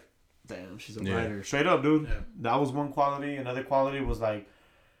just like, "Damn, she's a Yeah. writer." Straight up, dude. Yeah. That was one quality. Another quality was like,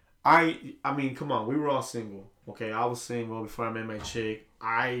 I mean, come on, we were all single. Okay, I was single before I met my chick.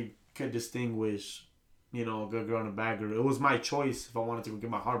 I could distinguish, you know, a good girl and a bad girl. It was my choice if I wanted to get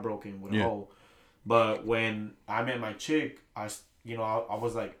my heart broken with a Yeah. hoe. But when I met my chick, I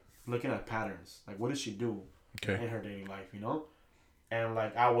was like looking at patterns. Like, what does she do in her daily life, you know? And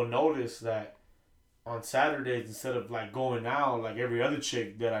like, I will notice that on Saturdays, instead of like going out like every other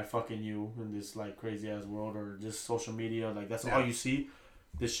chick that I fucking knew in this like crazy ass world or just social media, like that's all you see.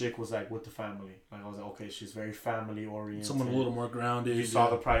 This chick was like with the family. Like I was like, okay, she's very family oriented. Someone a little more grounded. You saw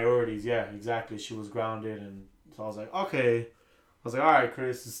the priorities. Yeah, exactly. She was grounded, and so I was like, okay. I was like, all right,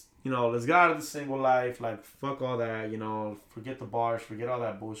 Chris, you know, let's get out of the single life. Like, fuck all that. You know, forget the bars, forget all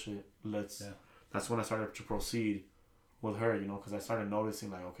that bullshit. Let's. Yeah. That's when I started to proceed with her. You know, because I started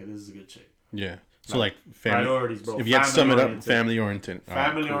noticing like, okay, this is a good chick. Yeah. So like family priorities, bro. If you had to sum it up, family oriented.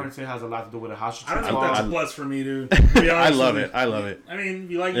 Family oriented has a lot to do with it. How she I don't treats think that's a mom. plus for me, dude. To be I honest love with it. I love it. I mean,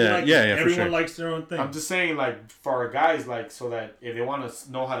 you like, Yeah, yeah, for everyone sure. likes their own thing. I'm just saying, like, for our guys, like, so that if they want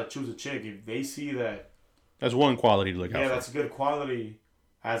to know how to choose a chick, if they see that, That's one quality to look out yeah, for. that's a good quality.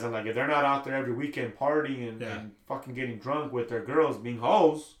 As in, like, if they're not out there every weekend partying and fucking getting drunk with their girls, being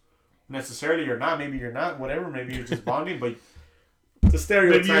hoes, necessarily or not, maybe you're not, whatever, maybe you're just bonding, but the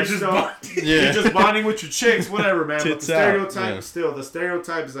stereotype Maybe you're just still, bonding. Yeah. you're just bonding with your chicks, whatever, man. But the Tits out, stereotype, yeah. still, the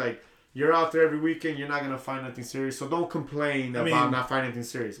stereotype is like, you're out there every weekend, you're not going to find anything serious, so don't complain about not finding anything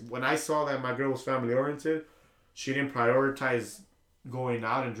serious. When I saw that my girl was family oriented, she didn't prioritize going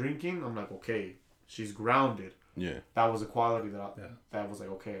out and drinking, I'm like, okay, she's grounded. Yeah. That was a quality that was like,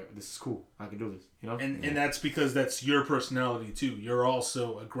 okay, this is cool. I can do this, you know? And that's because that's your personality too. You're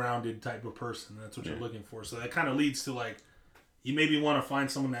also a grounded type of person. That's what you're looking for. So that kind of leads to like, you maybe want to find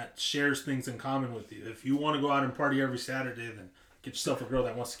someone that shares things in common with you. If you want to go out and party every Saturday, then get yourself a girl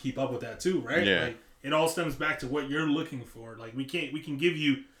that wants to keep up with that too, right? Yeah. Like, it all stems back to what you're looking for. Like we can give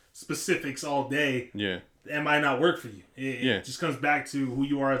you specifics all day. Yeah. That might not work for you. It Yeah. just comes back to who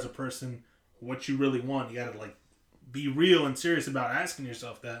you are as a person, what you really want. You gotta like be real and serious about asking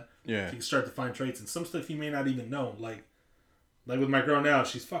yourself that. Yeah. So you can start to find traits and some stuff you may not even know. Like with my girl now,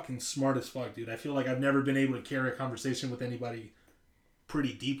 she's fucking smart as fuck, dude. I feel like I've never been able to carry a conversation with anybody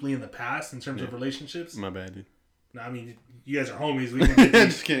pretty deeply in the past in terms of relationships. My bad, dude. No, I mean, you guys are homies. We can get deep.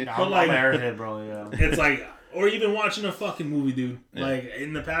 Just kidding. But like, I'm an airhead, bro, yeah. it's like, or even watching a fucking movie, dude. Yeah. Like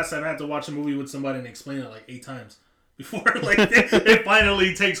in the past, I've had to watch a movie with somebody and explain it like 8 times before like it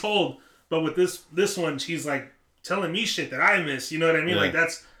finally takes hold. But with this one, she's like telling me shit that I miss. You know what I mean? Yeah. Like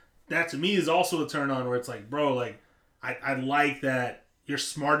that to me is also a turn on where it's like, bro, like I like that you're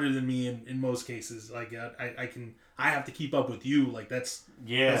smarter than me in most cases. Like I have to keep up with you. Like that's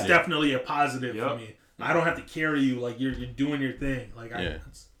definitely a positive for me. I don't have to carry you. Like you're doing your thing. Like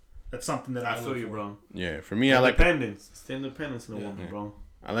that's something that I feel you, bro. Yeah, for me, I like independence. It's the independence in a woman, bro.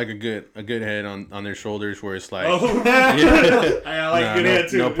 I like a good head on their shoulders where it's like, I like good head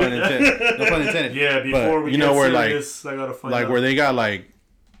too. No pun intended. No pun intended. Yeah, before but, we you get know where serious, I gotta find out. where they got like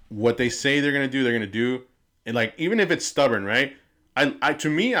what they say they're gonna do, and like even if it's stubborn, right? I to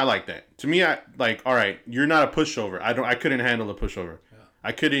me I like that. To me I like, all right, you're not a pushover. I couldn't handle a pushover. Yeah.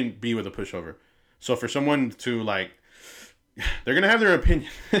 I couldn't be with a pushover. So for someone to like, they're gonna have their opinion.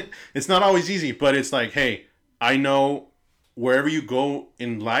 It's not always easy, but it's like, hey, I know wherever you go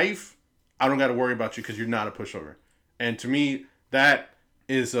in life, I don't got to worry about you because you're not a pushover. And to me, that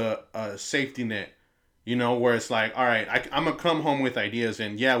is a safety net, you know, where it's like, all right, I'm going to come home with ideas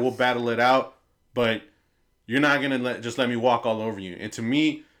and yeah, we'll battle it out, but you're not going to just let me walk all over you. And to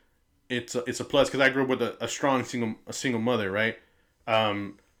me, it's a plus because I grew up with a strong single mother, right?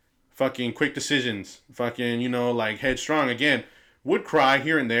 Fucking quick decisions, fucking, you know, like headstrong. Again, would cry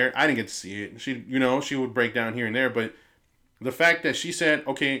here and there. I didn't get to see it. She would break down here and there, but the fact that she said,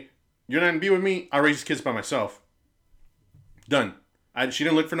 okay, you're not going to be with me, I'll raise these kids by myself. Done. She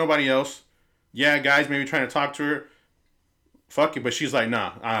didn't look for nobody else. Yeah, guys maybe trying to talk to her. Fuck it. But she's like,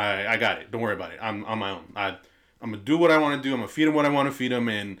 nah, I got it. Don't worry about it. I'm on my own. I'm going to do what I want to do. I'm going to feed them what I want to feed them,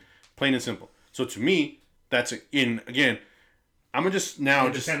 and plain and simple. So to me, That's in again. I'm gonna just now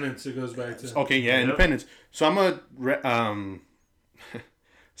Independence. It goes back to okay, yeah, independence. So I'm gonna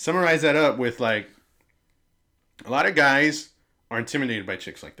summarize that up with like a lot of guys are intimidated by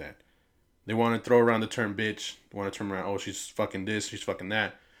chicks like that. They want to throw around the term bitch. They want to turn around, oh, she's fucking this, she's fucking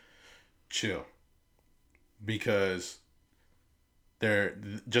that. Chill. Because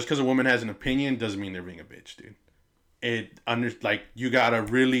just because a woman has an opinion doesn't mean they're being a bitch, dude. You gotta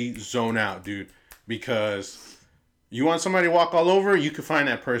really zone out, dude. Because you want somebody to walk all over, you can find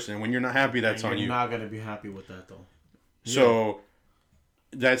that person. When you're not happy, that's on you. You're not gonna be happy with that though. So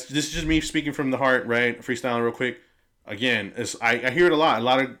this is just me speaking from the heart, right? Freestyling real quick. Again, I hear it a lot.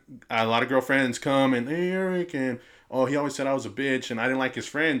 A lot of girlfriends come and hey Eric and oh he always said I was a bitch and I didn't like his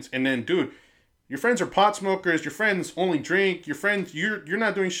friends. And then dude, your friends are pot smokers. Your friends only drink. Your friends you're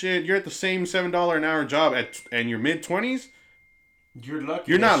not doing shit. You're at the same $7 an hour job and your mid-20s. You're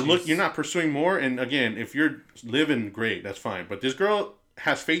lucky. You're not pursuing more. And again, if you're living great, that's fine. But this girl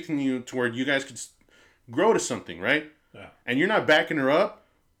has faith in you to where you guys could grow to something, right? Yeah. And you're not backing her up,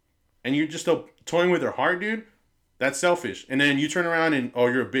 and you're just still toying with her heart, dude. That's selfish. And then you turn around and, oh,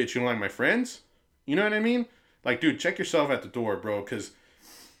 you're a bitch. You don't like my friends? You know what I mean? Like, dude, check yourself at the door, bro. Because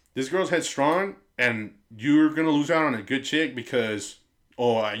this girl's headstrong, and you're going to lose out on a good chick because,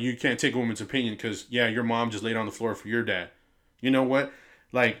 oh, you can't take a woman's opinion because, yeah, your mom just laid on the floor for your dad. You know what?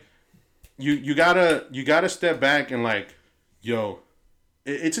 Like, you gotta step back and, like, yo,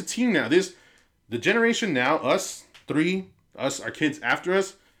 it's a team now. The generation now, our kids after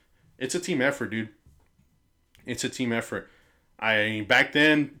us, it's a team effort, dude. It's a team effort. Back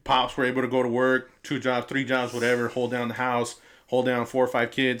then, pops were able to go to work, 2 jobs, 3 jobs, whatever, hold down the house, hold down 4 or 5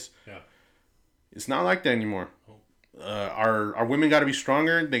 kids. Yeah. It's not like that anymore. Our women got to be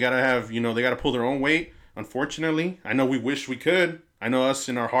stronger. They got to have, they got to pull their own weight. Unfortunately, I know we wish we could. I know us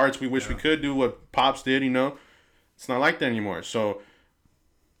in our hearts, we wish we could do what pops did, It's not like that anymore. So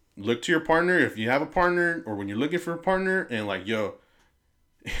look to your partner if you have a partner or when you're looking for a partner and like, yo,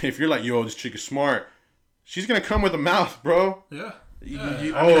 if you're like, yo, this chick is smart, she's going to come with a mouth, bro. Yeah.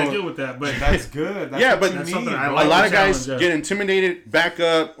 I deal with that, but that's good. That's that's something I a like. lot of guys get intimidated, back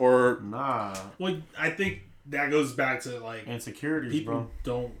up, or nah. Well, I think that goes back to like insecurities, people bro.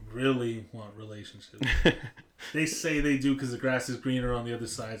 Don't really want relationships. They say they do because the grass is greener on the other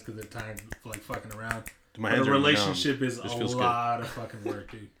side because they're tired of like fucking around. My but hands a are relationship numb. is a lot of fucking work,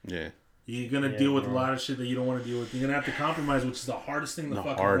 dude. Yeah. You're gonna deal with a lot of shit that you don't want to deal with. You're gonna have to compromise, which is the hardest thing in the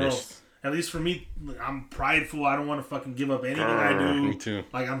fucking world. At least for me, I'm prideful. I don't want to fucking give up anything I do. Me too.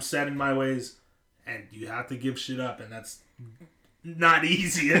 Like, I'm set in my ways, and you have to give shit up, and that's not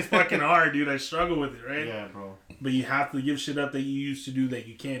easy. It's fucking hard, dude. I struggle with it, right? Yeah, bro. But you have to give shit up that you used to do that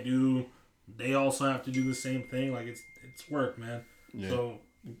you can't do. They also have to do the same thing. Like, it's work, man. Yeah. So,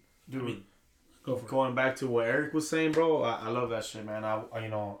 dude, go for going back to what Eric was saying, bro. I love that shit, man.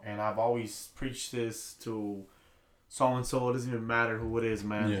 And I've always preached this to so and so. It doesn't even matter who it is,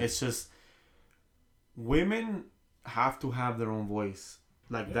 man. Yeah. It's just women have to have their own voice.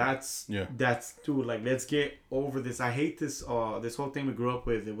 Like that's dude. Like, let's get over this. I hate this. This whole thing we grew up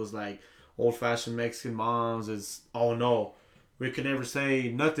with. It was like old fashioned Mexican moms. Is oh no, we can never say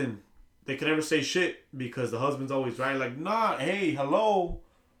nothing. They can never say shit because the husband's always right. Like, nah, hey, hello,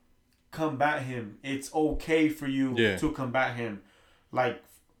 combat him. It's okay for you to combat him. Like,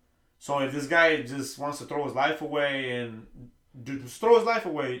 so if this guy just wants to throw his life away and just throw his life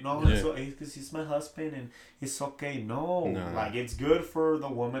away, no, it's because he's my husband and it's okay. No, like it's good for the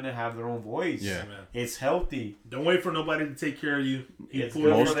woman to have their own voice. Yeah, it's healthy. Don't wait for nobody to take care of you. It's good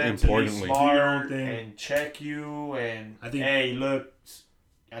most for them importantly, to be smart and check you and I think, hey, look,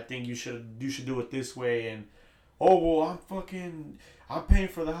 I think you should do it this way. And oh well, I'm paying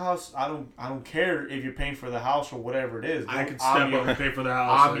for the house. I don't care if you're paying for the house or whatever it is. I can step up and pay for the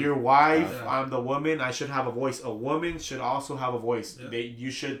house. I'm your wife. Yeah. I'm the woman. I should have a voice. A woman should also have a voice. Yeah.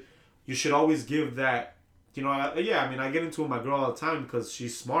 You should always give that. I get into it with my girl all the time because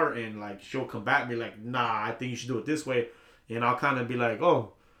she's smart and like she'll combat me like, nah, I think you should do it this way, and I'll kind of be like,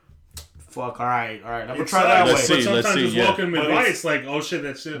 oh, fuck, all right, I'm gonna try that way. But sometimes it's welcome advice, like, oh shit,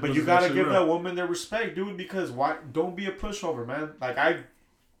 that shit. But you gotta give that woman their respect, dude, because why? Don't be a pushover, man. Like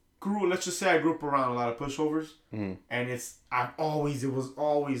let's just say I grew up around a lot of pushovers, and it was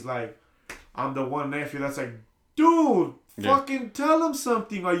always like, I'm the one nephew that's like, dude, fucking tell him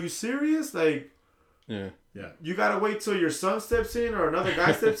something. Are you serious? Like, yeah. You gotta wait till your son steps in or another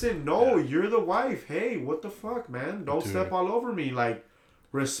guy steps in. No, you're the wife. Hey, what the fuck, man? Don't step all over me. Like,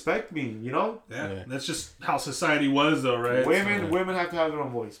 respect me, Yeah, that's just how society was, though, right? Women have to have their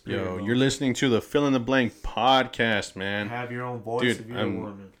own voice. Yo, you're listening to the Fill in the Blank podcast, man. Have your own voice, dude, if you're a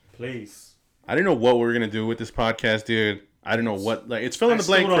woman, please. I didn't know what we were gonna do with this podcast, dude. I don't know what, like, it's fill in the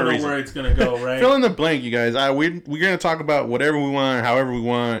blank still for a don't know reason. where it's gonna go, right? Fill in the blank, you guys. We're gonna talk about whatever we want, however we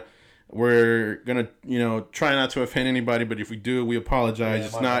want. We're gonna, try not to offend anybody, but if we do, we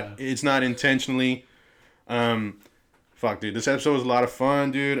apologize. Yeah, It's not intentionally. Fuck, dude. This episode was a lot of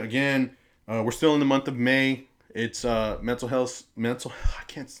fun, dude. Again, we're still in the month of May. It's mental health. I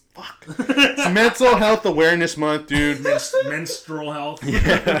can't. Fuck. It's Mental Health Awareness Month, dude. Menstrual health.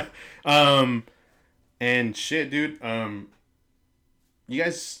 Yeah. And shit, dude. You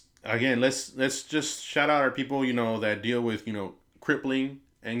guys, again, let's just shout out our people, that deal with, crippling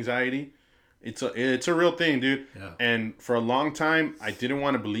anxiety. It's a real thing, dude. Yeah. And for a long time, I didn't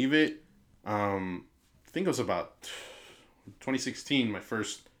want to believe it. I think it was about 2016, my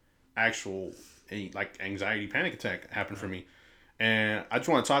first actual anxiety panic attack happened for me. And I just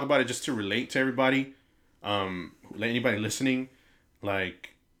want to talk about it just to relate to everybody. Let anybody listening,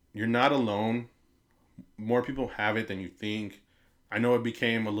 like, you're not alone. More people have it than you think. I know it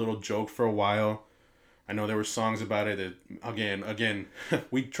became a little joke for a while. I know there were songs about it that, again,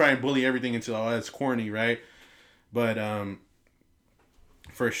 we try and bully everything into, that's corny, right? But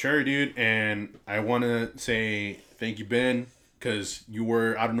for sure, dude. And I want to say thank you, Ben, because you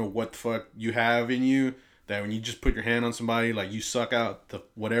were, I don't know what the fuck you have in you, that when you just put your hand on somebody, like, you suck out the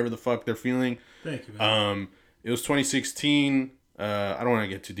whatever the fuck they're feeling. Thank you, man. It was 2016. I don't want to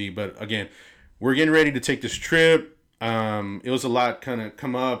get too deep, but again, we're getting ready to take this trip. It was a lot kind of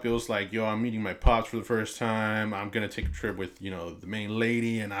come up. It was like, yo, I'm meeting my pops for the first time. I'm going to take a trip with, the main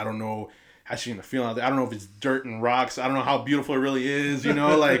lady, and I don't know how she's going to feel out there. I don't know if it's dirt and rocks. I don't know how beautiful it really is,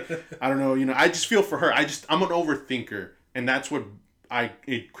 like, I don't know, I just feel for her. I'm an overthinker, and that's what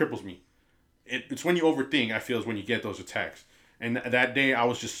it cripples me. It's when you overthink, I feel, is when you get those attacks. And that day, I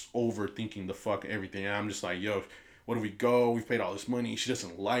was just overthinking the fuck everything. And I'm just like, yo, what do we go? We've paid all this money. She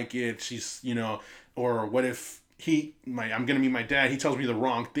doesn't like it. She's, or what if I'm gonna meet my dad. He tells me the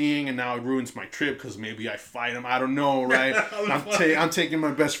wrong thing, and now it ruins my trip because maybe I fight him. I don't know, right? I'm taking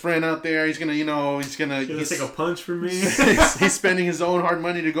my best friend out there. He's gonna, he's take a punch from me. he's spending his own hard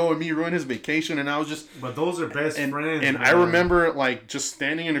money to go with me, ruin his vacation, and I was just. But those are best friends. And man. I remember like just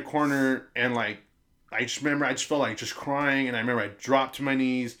standing in a corner and like I just felt like just crying, and I remember I dropped to my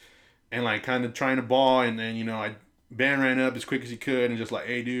knees and like kind of trying to bawl, and then Ben ran up as quick as he could and just like,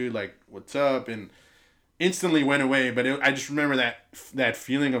 hey dude, like, what's up? And instantly went away. But I just remember that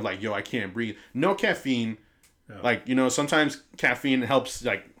feeling of like, yo, I can't breathe. No caffeine. Yeah. Like, sometimes caffeine helps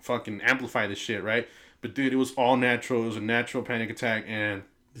like fucking amplify this shit, right? But dude, it was all natural. It was a natural panic attack. And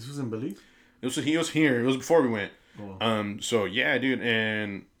this was in Belize? He was here. It was before we went. Oh. So yeah, dude.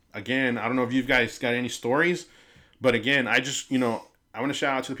 And again, I don't know if you guys got any stories, but again, I just, I want to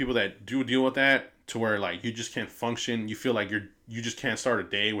shout out to the people that do deal with that, to where like you just can't function. You feel like you just can't start a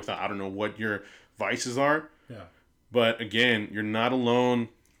day without, I don't know what your vices are. Yeah. But again, you're not alone.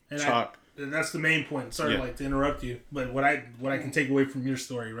 And that's the main point. Sorry, to interrupt you, but what I can take away from your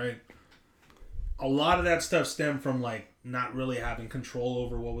story, right? A lot of that stuff stemmed from like not really having control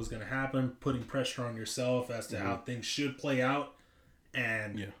over what was going to happen, putting pressure on yourself as to how things should play out,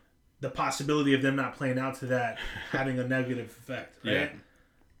 and the possibility of them not playing out to that having a negative effect, right? Yeah.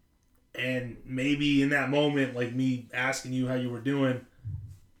 And maybe in that moment, like me asking you how you were doing,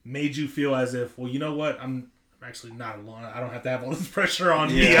 made you feel as if, well, you know what? I'm actually not alone. I don't have to have all this pressure on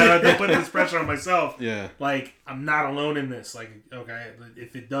me. I don't have to put this pressure on myself. Yeah. Like, I'm not alone in this. Like, okay,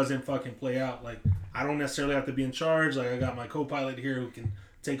 if it doesn't fucking play out, like, I don't necessarily have to be in charge. Like, I got my co-pilot here who can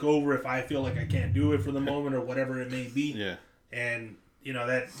take over if I feel like I can't do it for the moment or whatever it may be. Yeah. And,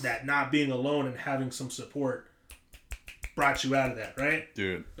 that not being alone and having some support brought you out of that, right?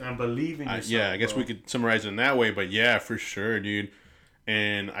 Dude. I'm believing yourself, I guess we could summarize it in that way, but yeah, for sure, dude.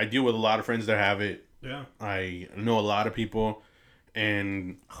 And I deal with a lot of friends that have it. Yeah. I know a lot of people,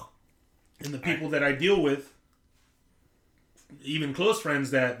 and the people that I deal with, even close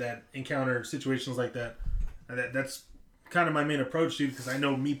friends that encounter situations like that, that's kind of my main approach, dude, because I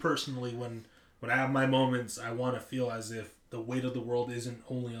know me personally, when I have my moments, I want to feel as if the weight of the world isn't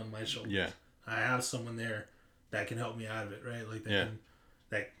only on my shoulders. Yeah. I have someone there that can help me out of it, right? Like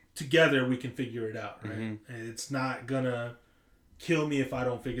that together we can figure it out, right? Mm-hmm. And it's not gonna kill me if I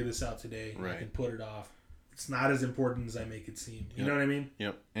don't figure this out today. Right. I can put it off. It's not as important as I make it seem. You know what I mean?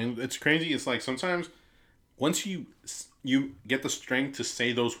 Yep. And it's crazy. It's like sometimes once you get the strength to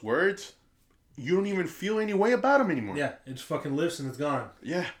say those words, you don't even feel any way about them anymore. Yeah, it just fucking lifts and it's gone.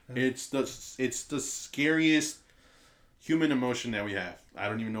 Yeah. It's the scariest human emotion that we have. I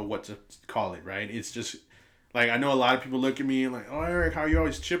don't even know what to call it, right? It's just like I know a lot of people look at me and like, oh Eric, how are you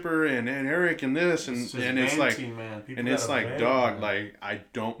always chipper and Eric and this and It's just it's like venting, man. People and it's gotta like vent, dog, man. like I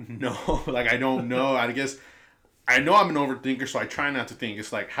don't know, like I don't know. I guess I know I'm an overthinker, so I try not to think.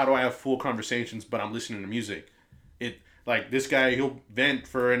 It's like how do I have full conversations, but I'm listening to music. It like this guy, he'll vent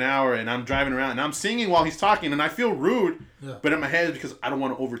for an hour, and I'm driving around and I'm singing while he's talking, and I feel rude, Yeah. but in my head it's because I don't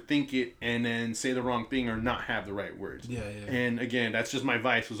want to overthink it and then say the wrong thing or not have the right words. Yeah. And again, that's just my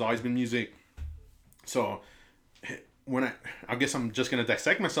vice. Has always been music. So when I guess I'm just gonna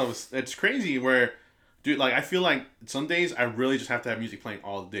dissect myself. It's crazy where, dude, like I feel like some days I really just have to have music playing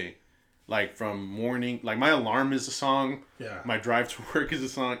all day, like from morning. Like my alarm is a song. Yeah. My drive to work is a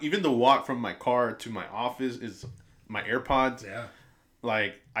song. Even the walk from my car to my office is my AirPods. Yeah.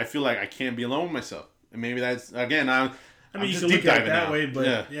 Like I feel like I can't be alone with myself, and maybe that's again I'm I mean, you just can look deep at it diving that now. way, but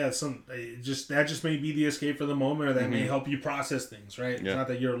Yeah. yeah, that just may be the escape for the moment, or that may help you process things, right? It's Yeah. not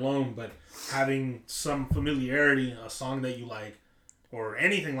that you're alone, but having some familiarity, a song that you like, or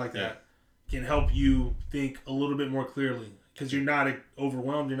anything like that, can help you think a little bit more clearly because you're not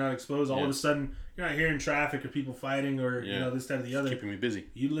overwhelmed, you're not exposed. All of a sudden, you're not hearing traffic or people fighting or this, that, or the other. keeping me busy.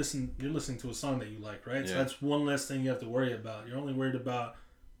 You're listening to a song that you like, right? So Yeah. that's one less thing you have to worry about. You're only worried about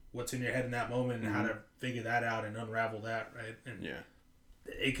what's in your head in that moment and how to figure that out and unravel that, right? And Yeah.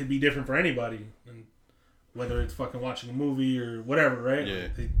 it could be different for anybody, and whether it's fucking watching a movie or whatever, right? Yeah.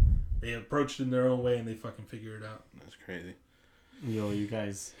 They approach it in their own way and they fucking figure it out. That's crazy. Yo, you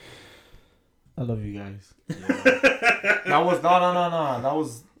guys. I love you guys. That was no. That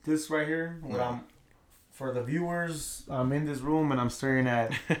was this right here. What I'm for the viewers. I'm in this room and I'm staring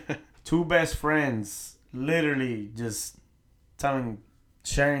at two best friends, literally just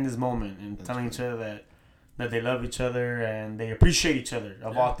sharing this moment and telling each other that they love each other and they appreciate each other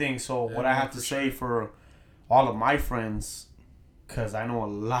of all things. So what I have to say for all of my friends, because I know a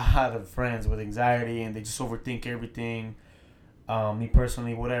lot of friends with anxiety and they just overthink everything. Me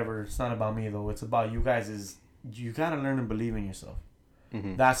personally, whatever. It's not about me though. It's about you guys. Is you gotta learn to believe in yourself.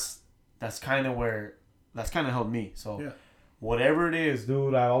 Mm-hmm. That's kind of helped me. So whatever it is,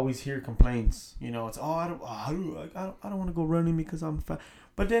 dude, I always hear complaints. You know, it's I don't want to go running because I'm fat.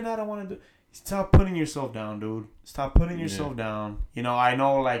 But then I don't want to do. Stop putting yourself down, dude. Stop putting yourself down. You know, I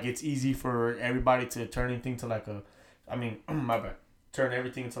know like it's easy for everybody to turn anything to like my bad. Turn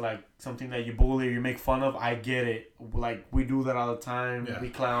everything to like something that you bully or you make fun of. I get it. Like we do that all the time. Yeah. We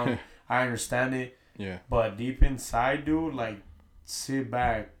clown. I understand it. Yeah. But deep inside, dude, like sit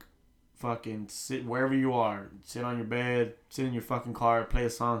back, fucking sit wherever you are. Sit on your bed, sit in your fucking car, play a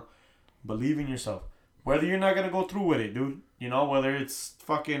song. Believe in yourself. Whether you're not gonna go through with it, dude. You know, whether it's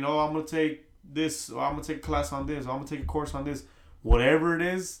fucking I'm gonna take this, or I'm gonna take a class on this, or I'm gonna take a course on this. Whatever it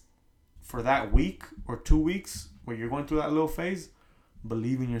is, for that week or 2 weeks where you're going through that little phase,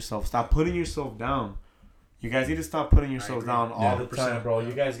 believe in yourself. Stop putting yourself down. You guys need to stop putting yourselves down all the time, bro.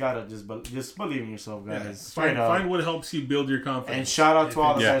 You guys gotta just believe in yourself, guys. Yeah. Find what helps you build your confidence. And shout out to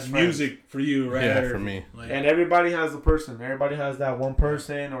all the best friends. Music for you, right? Yeah, for me. Like, And everybody has a person. Everybody has that one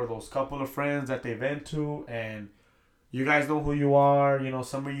person or those couple of friends that they vent to, and you guys know who you are. You know,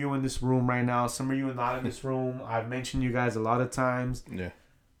 some of you in this room right now, some of you not in this room. I've mentioned you guys a lot of times. Yeah.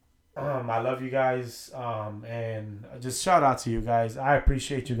 I love you guys, and just shout out to you guys. I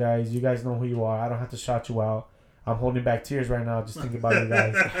appreciate you guys. You guys know who you are. I don't have to shout you out. I'm holding back tears right now just thinking about you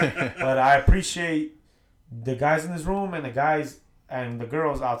guys. But I appreciate the guys in this room and the guys and the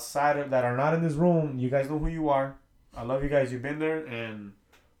girls outside that are not in this room. You guys know who you are. I love you guys. You've been there, and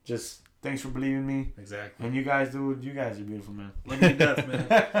just thanks for believing in me. exactly. And you guys, dude, you guys are beautiful, man. Love you to death,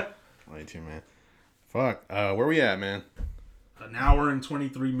 man. Right too, man. Fuck. Where we at, man? An hour and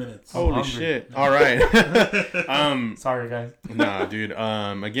 23 minutes. Holy hungry. shit. All right. Sorry, guys. Nah, dude.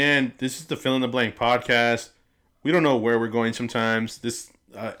 Again, this is the Fill in the Blank podcast. We don't know where we're going sometimes. This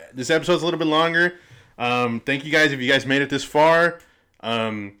episode's a little bit longer. Thank you guys if you guys made it this far.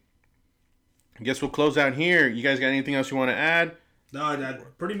 I guess we'll close out here. You guys got anything else you want to add? No, I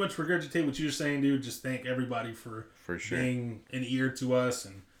pretty much regurgitate what you're saying, dude. Just thank everybody for sure. being an ear to us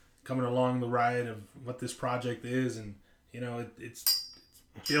and coming along the ride of what this project is. And, you know, it's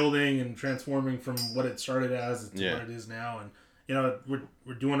building and transforming from what it started as to what it is now. And, you know,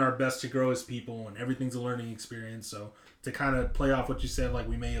 we're doing our best to grow as people, and everything's a learning experience. So to kind of play off what you said, like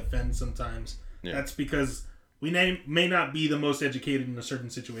we may offend sometimes, that's because we may not be the most educated in a certain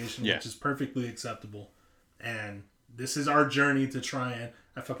situation, which is perfectly acceptable. And this is our journey to try and,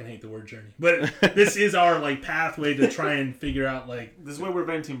 I fucking hate the word journey, but this is our like pathway to try and figure out like, This is where we're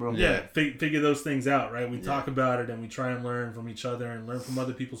venting, bro. figure those things out, right? We talk about it and we try and learn from each other and learn from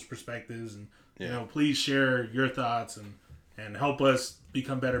other people's perspectives, and you know, please share your thoughts and and help us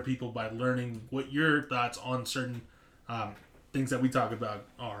become better people by learning what your thoughts on certain things that we talk about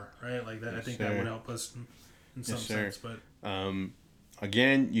are, right? Like that. Yes, I think sir. that would help us in some Yes, sir. sense. But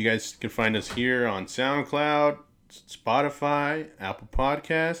Again, you guys can find us here on SoundCloud, Spotify, Apple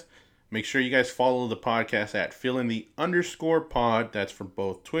Podcasts. Make sure you guys follow the podcast at _pod. That's for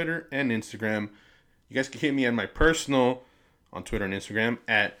both Twitter and Instagram. You guys can hit me on my personal on Twitter and Instagram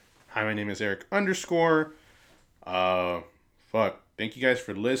at hi, my name is Eric _. Thank you guys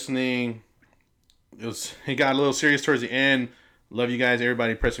for listening. It got a little serious towards the end. Love you guys,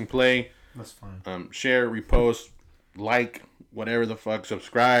 everybody pressing play. That's fine. Share, repost, like, whatever the fuck,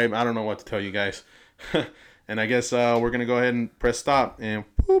 subscribe. I don't know what to tell you guys. And I guess we're going to go ahead and press stop and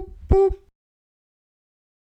boop, boop.